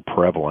just so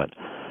prevalent.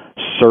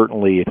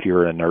 Certainly, if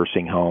you're in a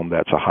nursing home,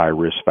 that's a high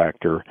risk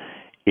factor.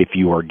 If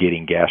you are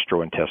getting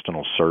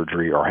gastrointestinal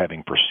surgery or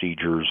having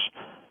procedures,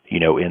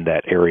 in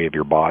that area of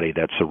your body,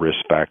 that's a risk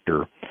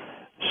factor.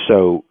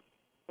 So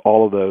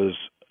all of those,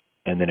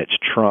 and then it's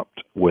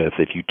trumped with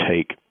if you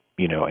take,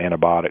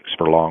 antibiotics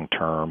for long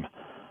term,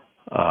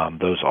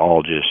 those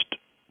all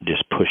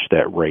just push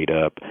that rate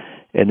up.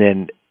 And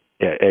then,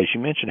 as you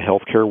mentioned,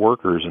 healthcare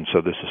workers, and so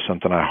this is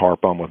something I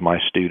harp on with my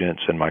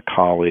students and my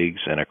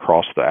colleagues and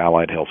across the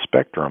allied health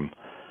spectrum,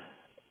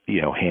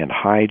 hand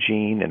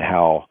hygiene and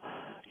how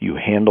you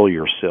handle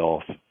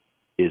yourself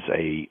is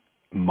a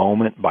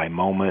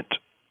moment-by-moment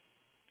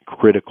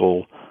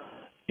critical,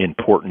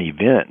 important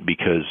event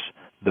because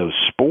those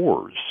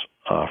spores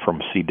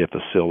from C.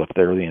 difficile, if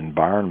they're the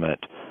environment,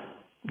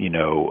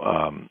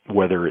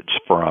 whether it's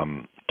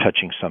from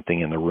touching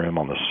something in the room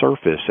on the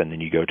surface and then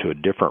you go to a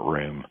different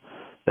room,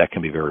 that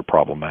can be very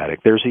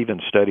problematic. There's even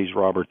studies,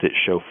 Robert, that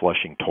show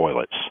flushing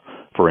toilets,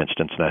 for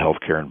instance, in a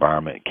healthcare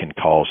environment can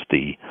cause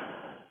the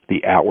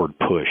outward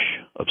push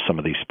of some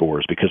of these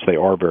spores because they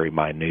are very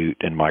minute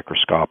and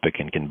microscopic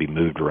and can be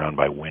moved around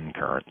by wind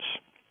currents.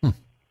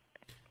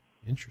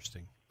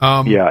 Interesting.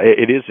 Yeah,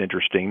 it is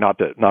interesting. Not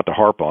to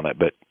harp on it,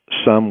 but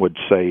some would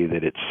say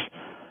that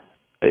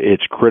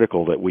it's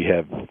critical that we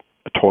have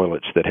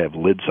toilets that have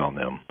lids on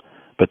them.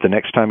 But the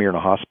next time you're in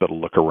a hospital,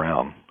 look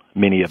around.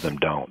 Many of them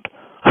don't.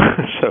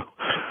 So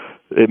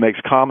it makes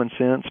common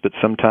sense, but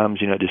sometimes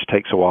it just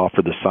takes a while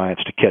for the science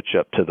to catch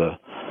up to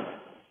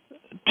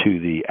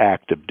the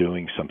act of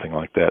doing something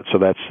like that. So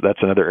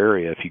that's another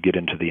area. If you get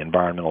into the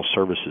environmental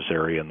services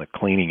area and the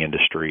cleaning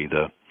industry,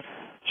 the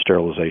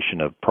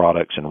sterilization of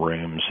products and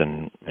rooms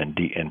and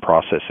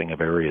processing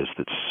of areas,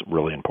 that's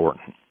really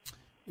important.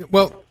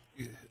 Well,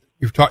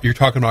 you're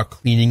talking about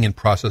cleaning and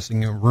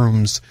processing of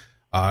rooms.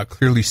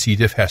 Clearly, C.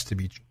 diff has to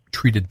be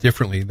treated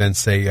differently than,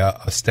 say,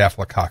 a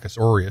Staphylococcus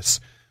aureus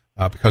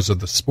because of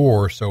the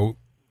spore. So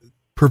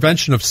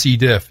prevention of C.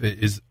 diff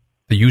is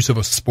the use of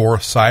a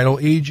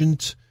sporicidal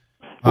agent.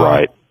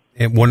 Right.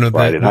 And one of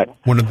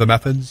the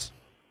methods?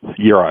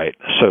 You're right.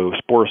 So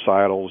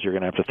sporicidals, you're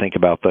going to have to think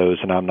about those,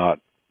 and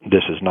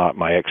this is not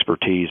my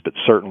expertise, but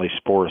certainly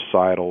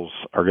sporicidals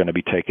are going to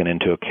be taken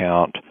into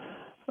account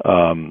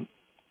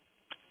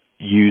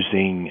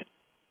using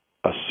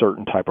a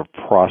certain type of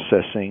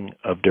processing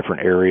of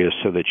different areas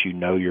so that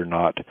you're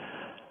not,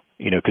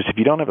 because if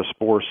you don't have a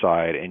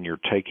sporicide and you're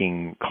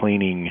taking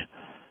cleaning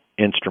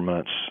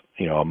instruments,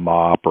 a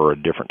mop or a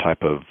different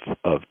type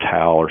of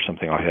towel or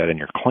something like that, and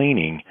you're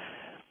cleaning,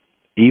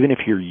 even if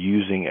you're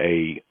using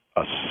a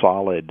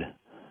solid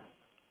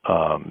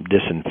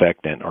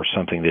disinfectant or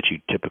something that you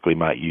typically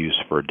might use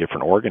for a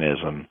different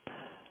organism,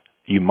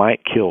 you might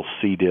kill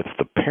C. diff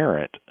the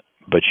parent,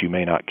 but you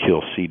may not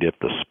kill C. diff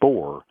the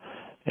spore.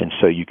 And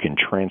so you can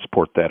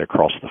transport that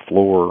across the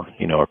floor,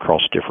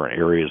 across different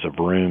areas of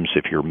rooms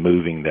if you're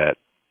moving that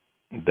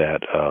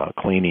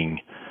cleaning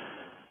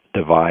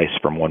device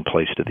from one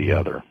place to the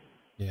other.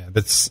 Yeah,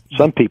 that's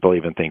some people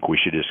even think we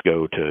should just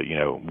go to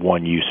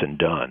one use and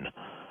done,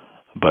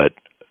 but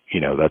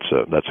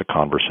that's a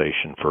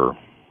conversation for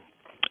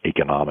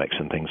economics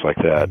and things like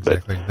that.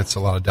 Exactly, but that's a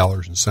lot of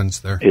dollars and cents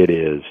there. It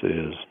is.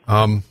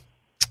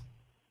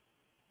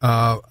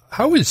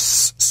 How is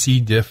C.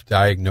 diff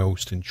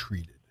diagnosed and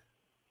treated?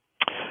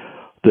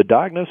 The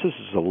diagnosis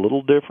is a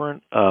little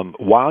different.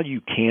 While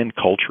you can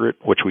culture it,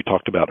 which we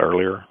talked about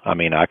earlier,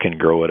 I can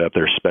grow it up.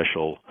 There's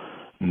special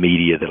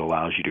media that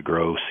allows you to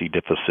grow C.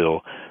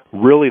 difficile.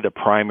 Really, the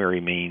primary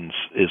means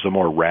is a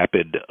more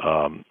rapid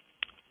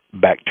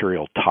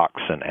bacterial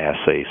toxin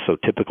assay. So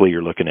typically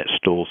you're looking at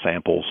stool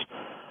samples,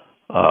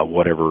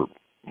 whatever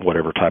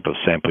type of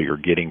sample you're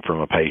getting from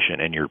a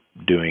patient, and you're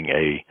doing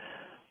a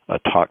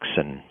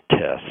toxin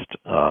test.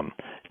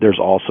 There's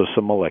also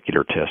some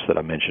molecular tests that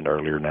I mentioned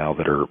earlier now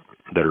that are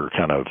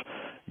kind of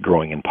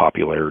growing in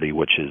popularity,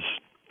 which is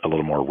a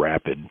little more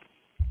rapid.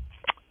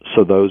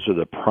 So those are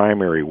the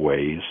primary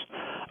ways.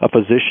 A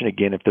physician,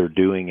 again, if they're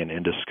doing an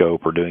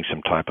endoscope or doing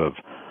some type of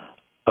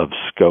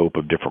scope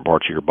of different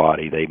parts of your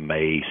body, they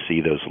may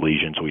see those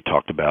lesions we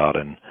talked about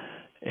and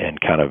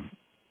kind of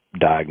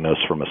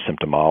diagnose from a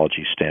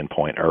symptomology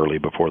standpoint early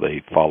before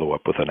they follow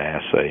up with an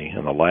assay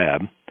in the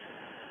lab.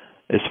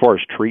 As far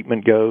as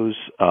treatment goes,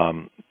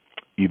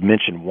 you've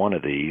mentioned one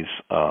of these.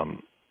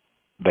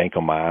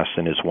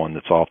 Vancomycin is one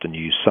that's often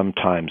used.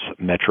 Sometimes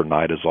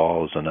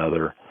metronidazole is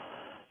another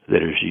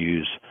that is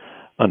used.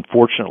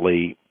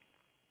 Unfortunately,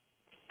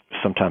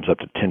 sometimes up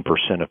to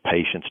 10% of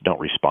patients don't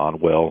respond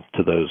well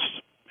to those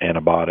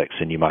antibiotics,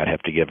 and you might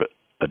have to give it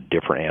a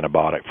different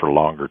antibiotic for a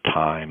longer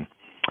time.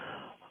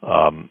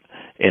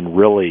 And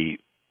really,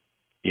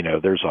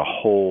 there's a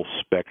whole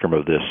spectrum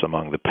of this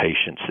among the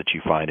patients that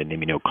you find in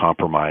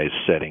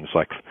immunocompromised settings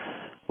like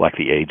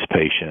the AIDS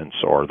patients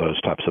or those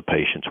types of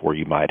patients where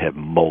you might have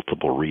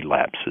multiple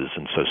relapses.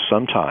 And so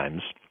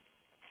sometimes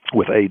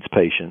with AIDS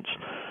patients,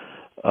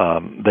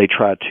 they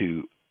try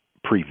to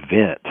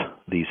prevent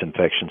these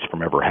infections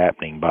from ever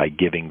happening by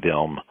giving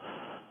them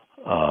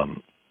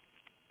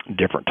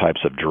different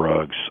types of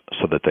drugs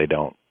so that they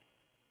don't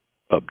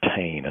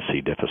obtain a C.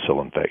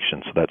 difficile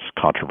infection. So that's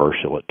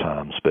controversial at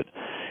times.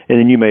 And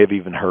then you may have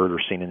even heard or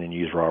seen in the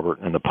news, Robert,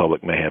 and the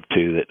public may have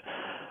too, that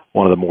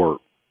one of the more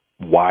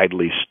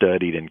widely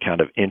studied and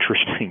kind of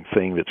interesting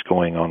thing that's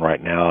going on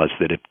right now is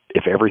that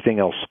if everything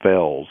else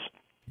fails,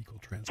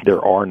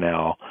 there are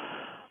now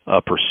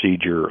a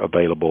procedure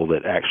available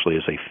that actually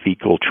is a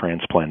fecal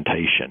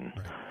transplantation.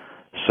 Right.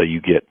 So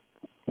you get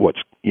what's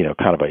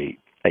kind of a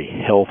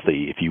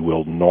healthy, if you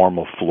will,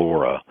 normal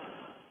flora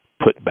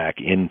put back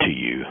into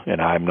you.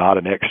 And I'm not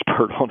an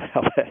expert on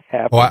how that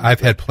happens. Well, I've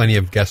had plenty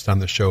of guests on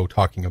the show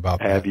talking about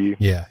that. Have you?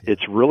 Yeah.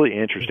 It's really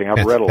interesting.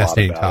 I've read a lot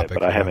about it,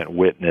 but I haven't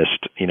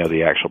witnessed,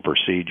 the actual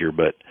procedure.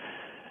 But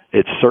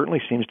it certainly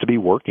seems to be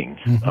working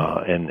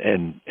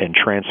and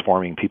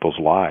transforming people's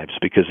lives.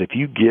 Because if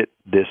you get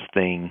this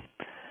thing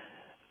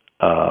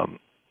and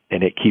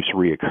it keeps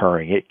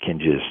reoccurring, it can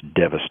just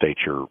devastate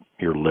your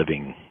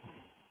living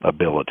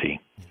ability.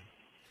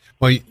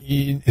 Well,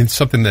 it's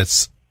something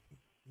that's,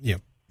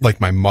 like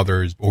my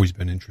mother has always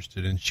been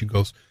interested in. She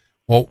goes,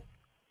 well,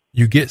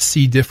 you get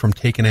C. diff from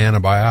taking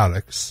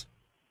antibiotics,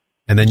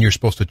 and then you're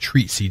supposed to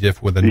treat C. diff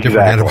with a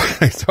different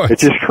antibiotic. So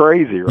it's just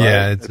crazy, right?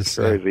 Yeah, it's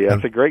crazy.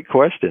 That's a great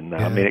question.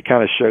 Yeah. It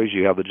kind of shows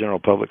you how the general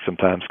public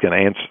sometimes can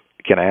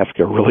ask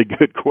a really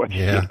good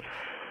question.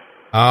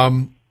 Yeah.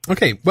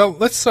 Okay, well,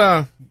 let's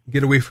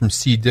get away from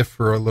C. diff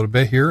for a little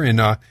bit here.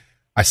 And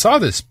I saw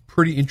this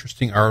pretty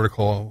interesting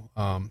article,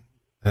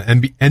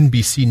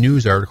 NBC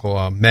News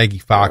article, Maggie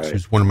Fox, right,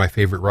 who's one of my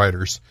favorite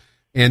writers.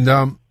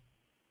 And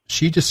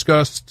she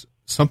discussed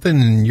something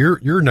in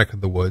your neck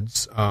of the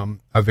woods,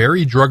 a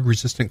very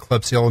drug-resistant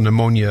Klebsiella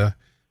pneumonia,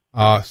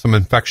 some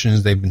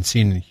infections they've been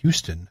seeing in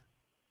Houston.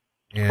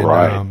 And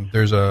right.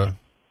 There's a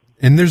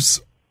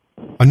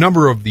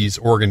number of these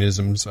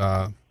organisms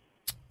that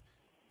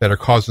are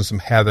causing some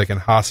havoc in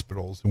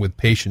hospitals and with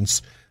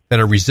patients that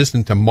are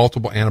resistant to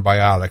multiple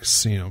antibiotics.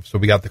 So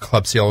we got the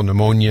Klebsiella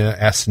pneumonia,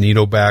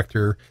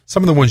 Acinetobacter,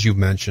 some of the ones you've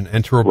mentioned,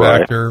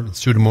 Enterobacter, right,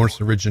 Pseudomonas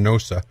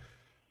aeruginosa.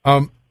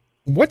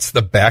 What's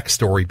the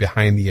backstory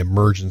behind the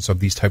emergence of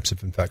these types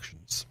of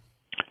infections?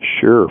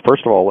 Sure.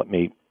 First of all, let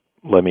me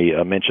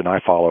mention I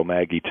follow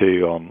Maggie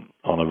too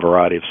on a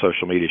variety of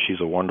social media.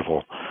 She's a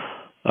wonderful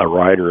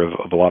writer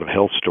of a lot of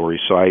health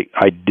stories. So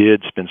I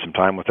did spend some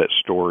time with that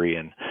story,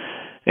 and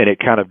it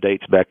kind of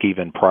dates back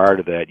even prior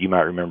to that. You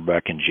might remember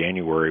back in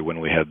January when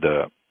we had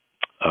the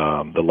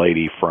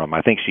lady from,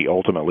 I think she'd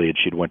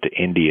went to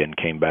India and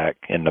came back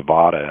in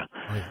Nevada,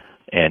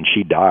 and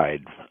she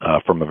died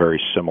from a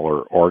very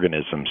similar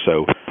organism.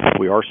 So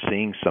we are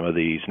seeing some of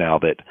these now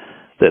that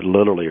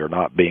literally are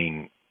not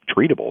being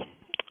treatable,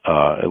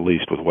 at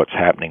least with what's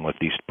happening with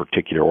these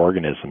particular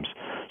organisms.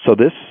 So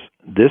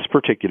this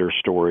particular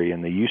story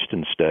in the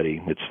Houston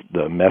study, it's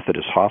the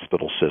Methodist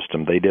Hospital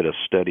System. They did a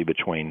study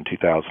between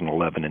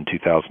 2011 and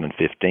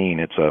 2015.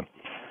 It's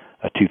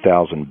a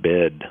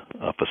 2,000-bed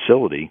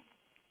facility,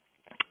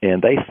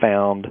 and they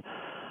found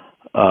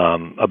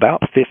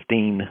about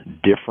 15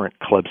 different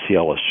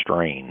Klebsiella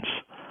strains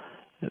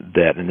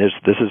that, and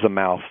this is a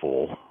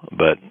mouthful,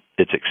 but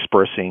it's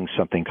expressing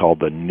something called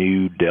the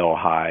new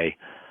Delhi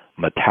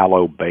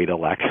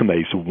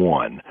metallo-beta-lactamase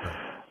 1,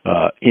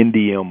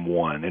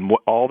 NDM1. And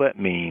what all that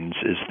means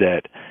is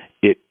that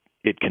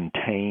it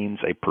contains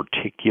a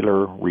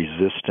particular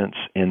resistance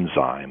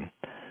enzyme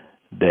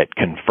that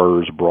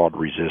confers broad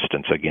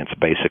resistance against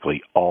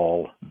basically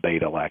all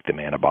beta-lactam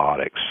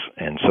antibiotics.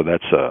 And so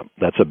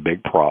that's a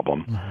big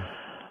problem.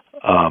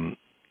 Mm-hmm.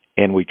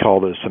 And we call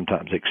this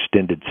sometimes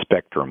extended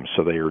spectrum,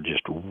 so they are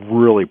just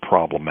really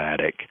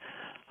problematic.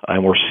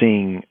 And we're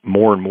seeing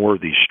more and more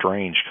of these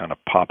strains kind of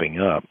popping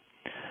up.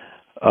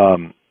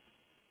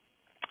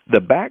 The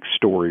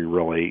backstory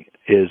really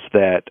is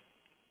that,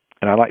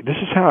 and this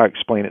is how I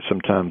explain it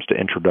sometimes to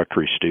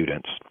introductory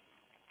students,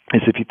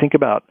 is if you think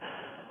about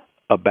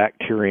a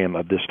bacterium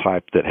of this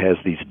type that has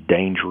these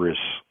dangerous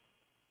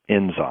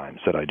enzymes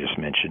that I just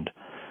mentioned,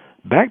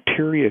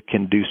 bacteria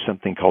can do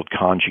something called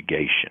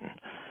conjugation.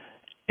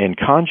 And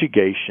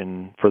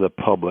conjugation for the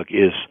public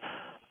is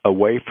a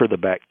way for the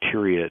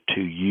bacteria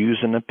to use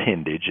an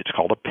appendage. It's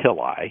called a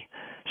pili.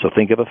 So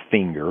think of a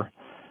finger,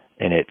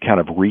 and it kind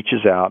of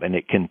reaches out, and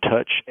it can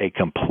touch a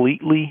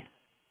completely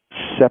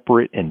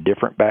separate and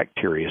different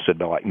bacteria. So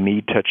like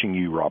me touching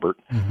you, Robert,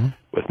 mm-hmm.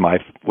 with my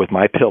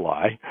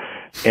pili,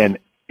 and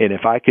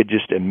if I could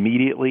just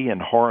immediately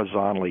and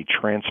horizontally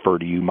transfer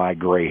to you my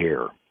gray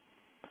hair,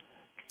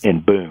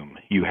 and boom,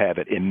 you have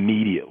it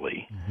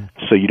immediately. Mm-hmm.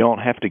 So you don't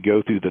have to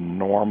go through the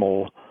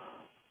normal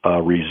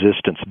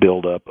resistance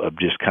buildup of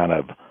just kind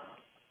of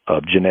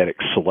genetic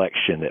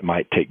selection that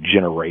might take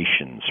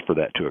generations for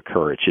that to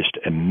occur. It's just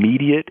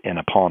immediate and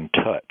upon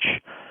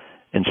touch.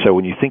 And so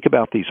when you think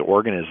about these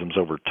organisms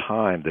over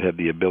time that have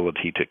the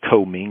ability to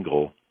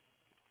commingle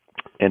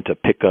and to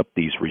pick up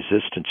these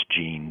resistance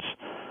genes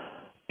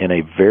in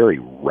a very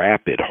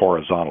rapid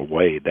horizontal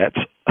way, that's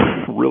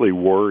really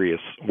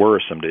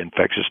worrisome to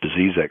infectious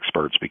disease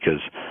experts,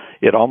 because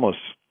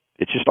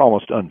it's just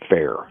almost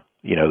unfair,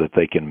 that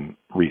they can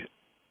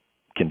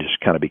just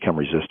kind of become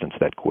resistant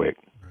that quick.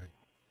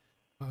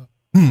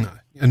 Right.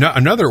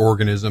 Another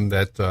organism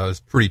that is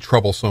pretty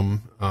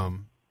troublesome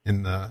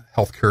in the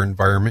healthcare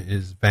environment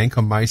is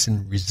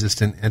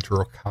vancomycin-resistant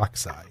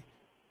enterococci,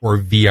 or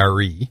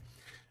VRE.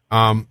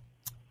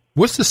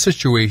 What's the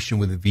situation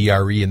with the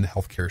VRE in the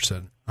healthcare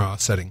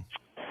setting?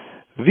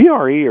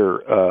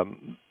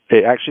 VRE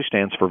it actually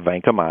stands for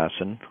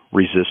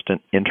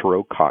vancomycin-resistant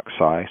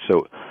enterococci.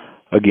 So,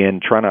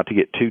 again, try not to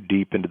get too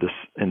deep into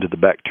the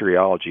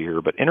bacteriology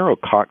here, but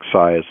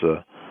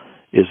enterococci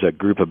is a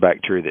group of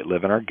bacteria that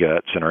live in our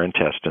guts and our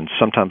intestines,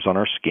 sometimes on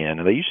our skin,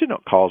 and they usually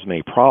don't cause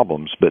many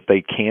problems, but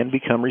they can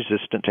become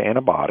resistant to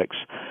antibiotics.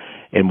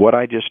 And what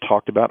I just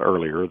talked about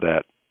earlier,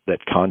 that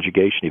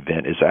conjugation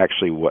event, is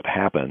actually what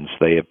happens.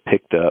 They have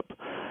picked up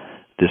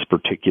this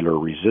particular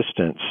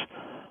resistance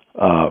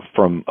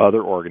from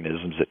other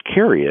organisms that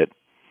carry it,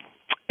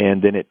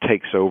 and then it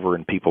takes over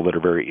in people that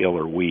are very ill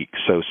or weak.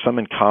 So some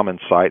common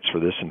sites for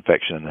this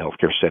infection in the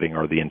healthcare setting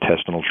are the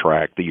intestinal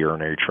tract, the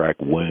urinary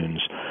tract,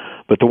 wounds.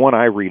 But the one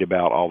I read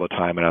about all the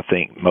time, and I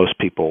think most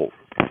people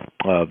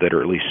that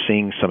are at least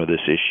seeing some of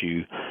this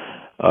issue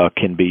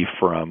can be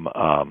from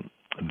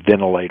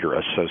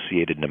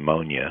ventilator-associated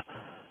pneumonia.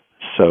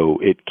 So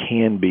it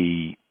can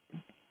be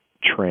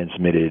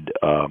transmitted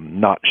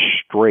not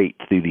straight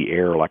through the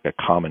air like a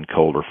common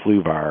cold or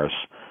flu virus,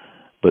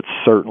 but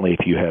certainly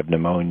if you have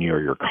pneumonia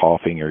or you're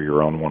coughing or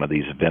you're on one of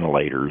these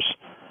ventilators,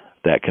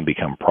 that can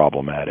become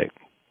problematic.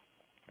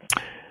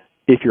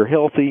 If you're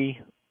healthy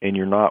and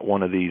you're not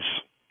one of these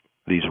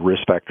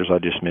risk factors I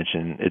just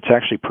mentioned, it's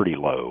actually pretty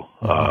low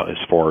as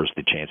far as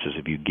the chances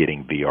of you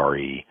getting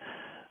VRE.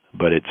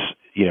 But it's,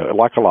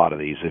 like a lot of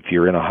these, if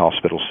you're in a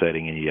hospital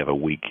setting and you have a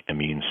weak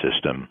immune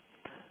system,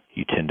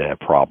 you tend to have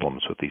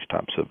problems with these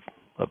types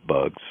of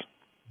bugs.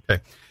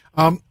 Okay.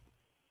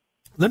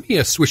 Let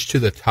me switch to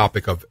the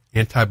topic of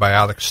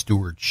antibiotic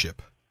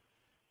stewardship.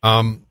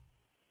 How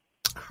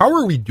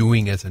are we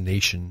doing as a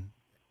nation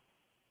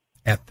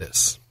at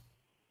this?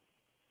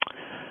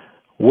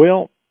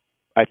 Well,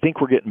 I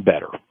think we're getting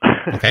better.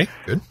 Okay,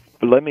 good.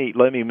 But let me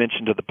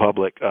mention to the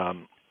public,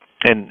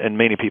 and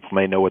many people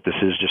may know what this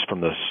is just from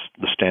the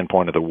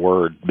standpoint of the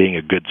word being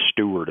a good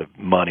steward of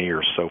money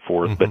or so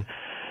forth. Mm-hmm. But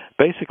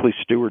basically,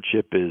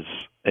 stewardship is,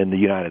 in the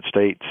United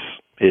States,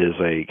 is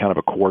a kind of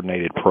a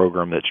coordinated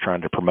program that's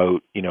trying to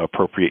promote,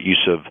 appropriate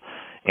use of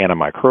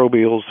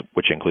antimicrobials,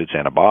 which includes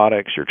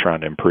antibiotics. You're trying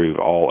to improve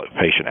all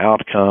patient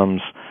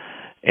outcomes.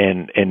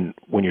 And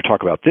when you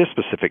talk about this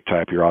specific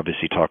type, you're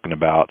obviously talking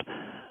about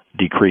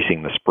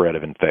decreasing the spread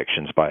of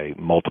infections by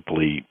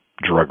multiply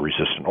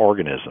drug-resistant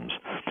organisms.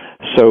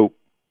 So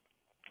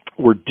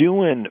we're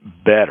doing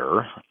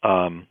better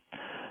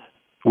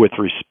with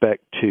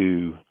respect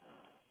to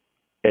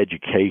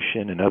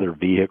education and other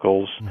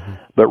vehicles, mm-hmm.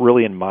 but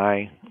really, in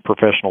my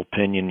professional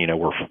opinion,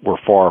 we're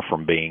far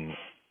from being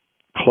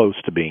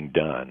close to being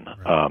done.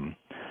 Right.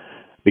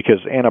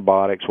 Because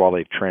antibiotics, while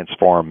they've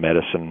transformed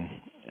medicine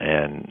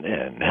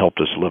and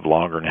helped us live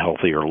longer and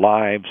healthier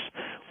lives.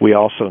 We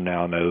also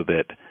now know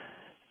that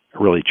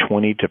really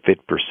 20 to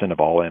 50% of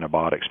all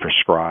antibiotics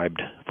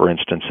prescribed, for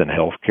instance, in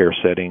healthcare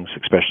settings,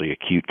 especially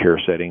acute care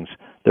settings,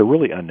 they're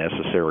really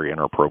unnecessary and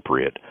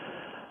inappropriate.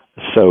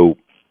 So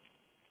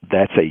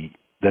that's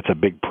a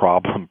big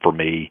problem for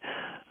me,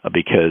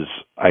 because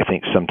I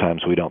think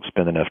sometimes we don't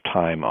spend enough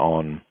time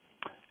on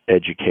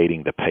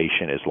educating the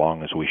patient as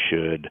long as we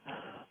should,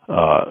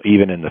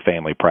 even in the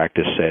family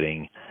practice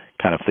setting,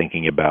 kind of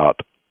thinking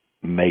about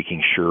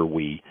making sure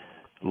we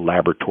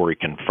laboratory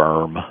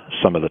confirm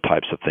some of the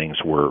types of things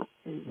we're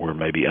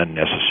maybe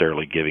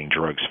unnecessarily giving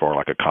drugs for,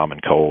 like a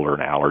common cold or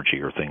an allergy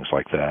or things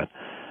like that.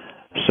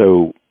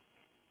 So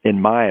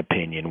in my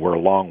opinion, we're a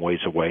long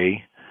ways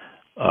away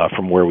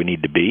from where we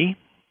need to be.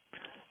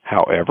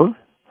 However,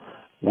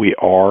 we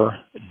are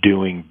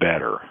doing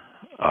better.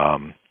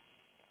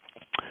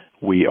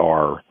 We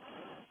are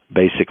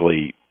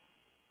basically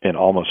in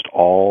almost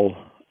all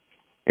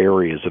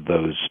areas of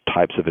those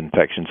types of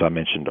infections I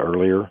mentioned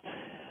earlier,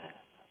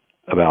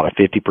 about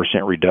a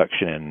 50%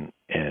 reduction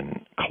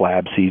in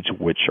clabsids,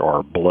 which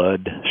are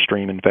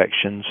bloodstream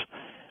infections.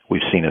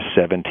 We've seen a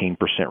 17%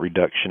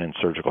 reduction in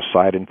surgical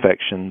site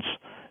infections.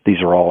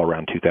 These are all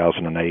around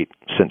 2008.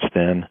 Since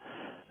then,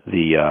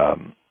 the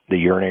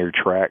urinary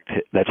tract,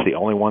 that's the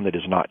only one that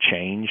has not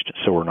changed,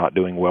 so we're not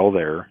doing well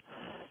there.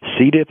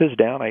 C. diff is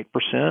down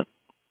 8%.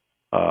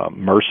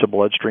 MRSA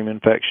bloodstream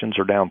infections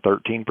are down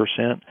 13%.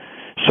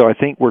 So I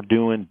think we're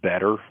doing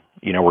better.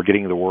 You know, we're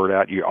getting the word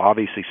out. You're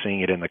obviously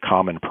seeing it in the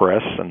common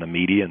press and the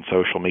media and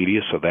social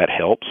media, so that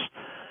helps.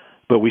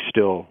 But we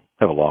still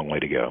have a long way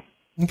to go.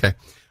 Okay.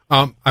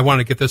 I want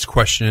to get this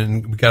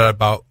question. We got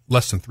about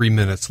less than 3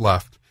 minutes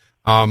left.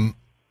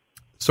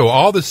 So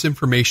all this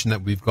information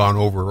that we've gone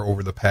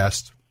over the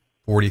past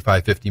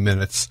 45, 50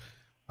 minutes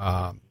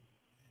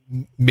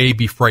may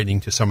be frightening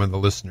to some of the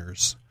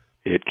listeners.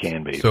 It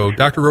can be. So,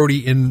 Dr.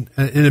 Rohde, in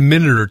a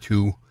minute or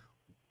two,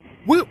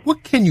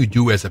 what can you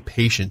do as a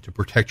patient to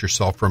protect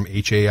yourself from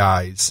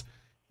HAIs?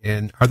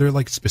 And are there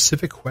like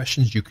specific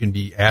questions you can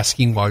be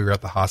asking while you're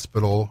at the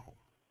hospital?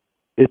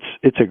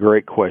 It's a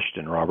great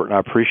question, Robert, and I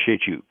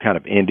appreciate you kind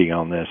of ending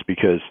on this,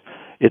 because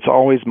it's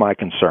always my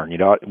concern. You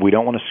know, we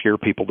don't want to scare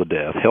people to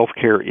death.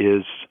 Healthcare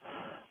is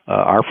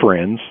our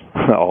friends.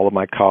 All of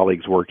my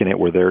colleagues work in it.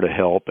 We're there to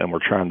help, and we're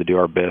trying to do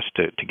our best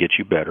to get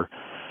you better.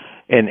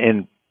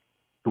 And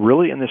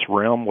really in this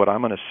realm, what I'm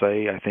going to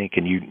say, I think,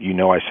 and you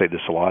know I say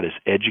this a lot, is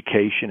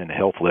education and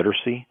health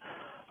literacy,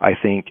 I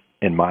think,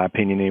 in my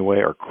opinion anyway,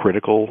 are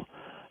critical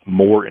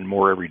more and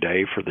more every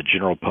day for the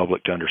general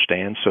public to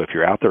understand. So if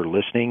you're out there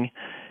listening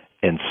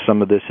and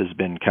some of this has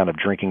been kind of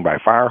drinking by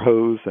fire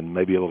hose and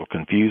maybe a little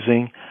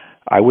confusing,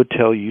 I would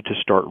tell you to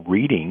start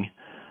reading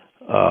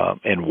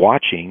and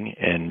watching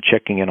and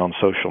checking in on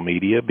social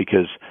media,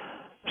 because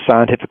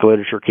scientific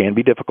literature can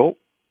be difficult.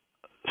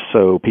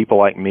 So people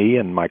like me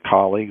and my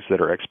colleagues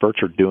that are experts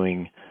are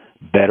doing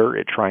better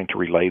at trying to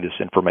relay this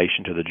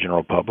information to the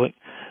general public.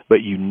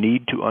 But you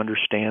need to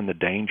understand the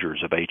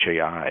dangers of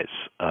HAIs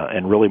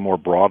and really more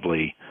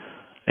broadly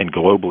and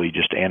globally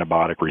just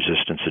antibiotic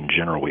resistance in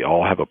general. We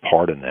all have a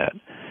part in that.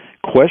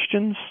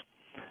 Questions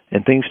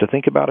and things to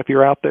think about if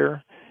you're out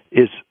there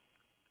is,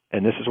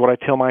 and this is what I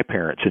tell my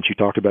parents, since you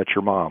talked about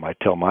your mom, I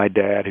tell my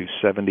dad, who's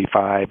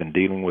 75 and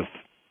dealing with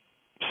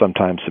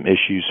sometimes some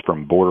issues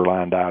from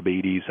borderline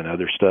diabetes and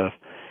other stuff,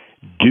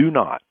 do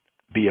not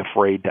be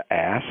afraid to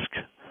ask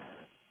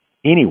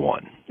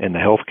anyone in the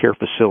healthcare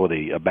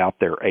facility about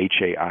their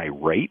HAI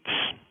rates.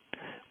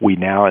 We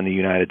now in the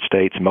United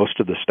States, most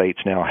of the states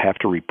now have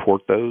to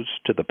report those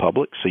to the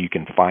public so you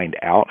can find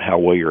out how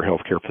well your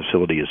healthcare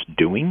facility is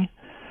doing.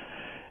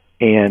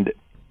 And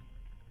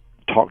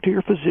talk to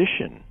your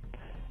physician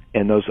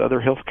and those other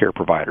healthcare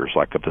providers,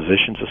 like a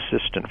physician's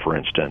assistant, for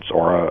instance,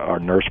 or a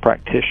nurse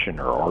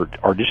practitioner,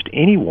 or just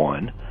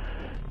anyone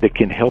that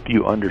can help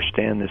you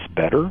understand this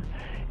better.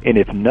 And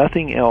if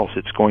nothing else,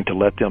 it's going to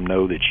let them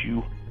know that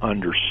you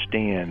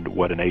understand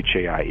what an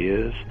HAI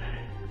is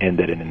and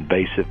that an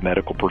invasive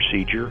medical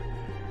procedure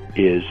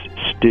is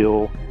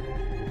still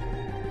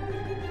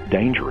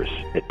dangerous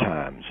at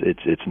times.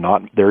 It's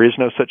not, there is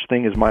no such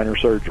thing as minor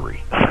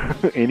surgery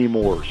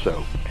anymore.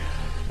 So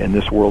in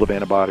this world of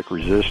antibiotic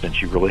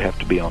resistance, you really have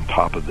to be on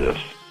top of this.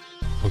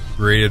 Well,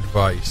 great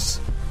advice.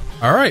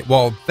 All right.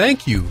 Well,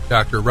 thank you,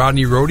 Dr.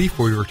 Rodney Rohde,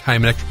 for your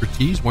time and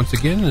expertise once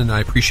again, and I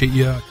appreciate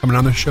you coming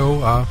on the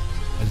show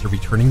as a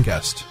returning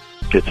guest.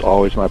 It's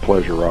always my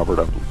pleasure, Robert.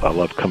 I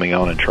love coming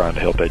on and trying to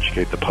help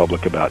educate the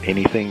public about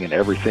anything and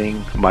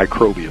everything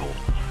microbial.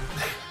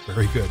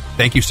 Very good.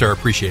 Thank you, sir.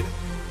 Appreciate it.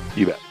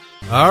 You bet.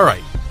 All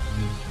right.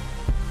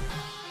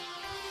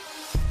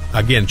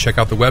 Again, check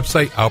out the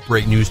website,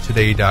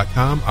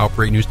 OutbreakNewsToday.com,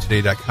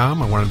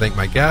 OutbreakNewsToday.com. I want to thank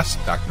my guest,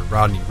 Dr.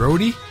 Rodney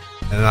Rohde,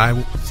 and I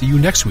will see you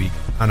next week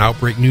on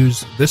Outbreak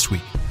News This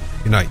Week.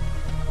 Good night.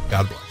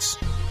 God bless.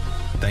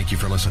 Thank you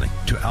for listening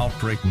to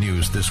Outbreak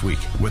News This Week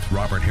with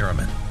Robert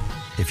Harriman.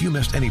 If you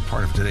missed any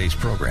part of today's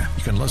program,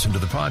 you can listen to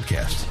the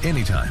podcast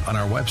anytime on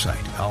our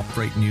website,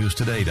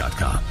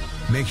 OutbreakNewsToday.com.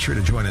 Make sure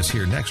to join us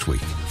here next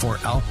week for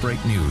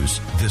Outbreak News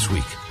This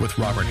Week with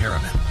Robert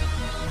Harriman.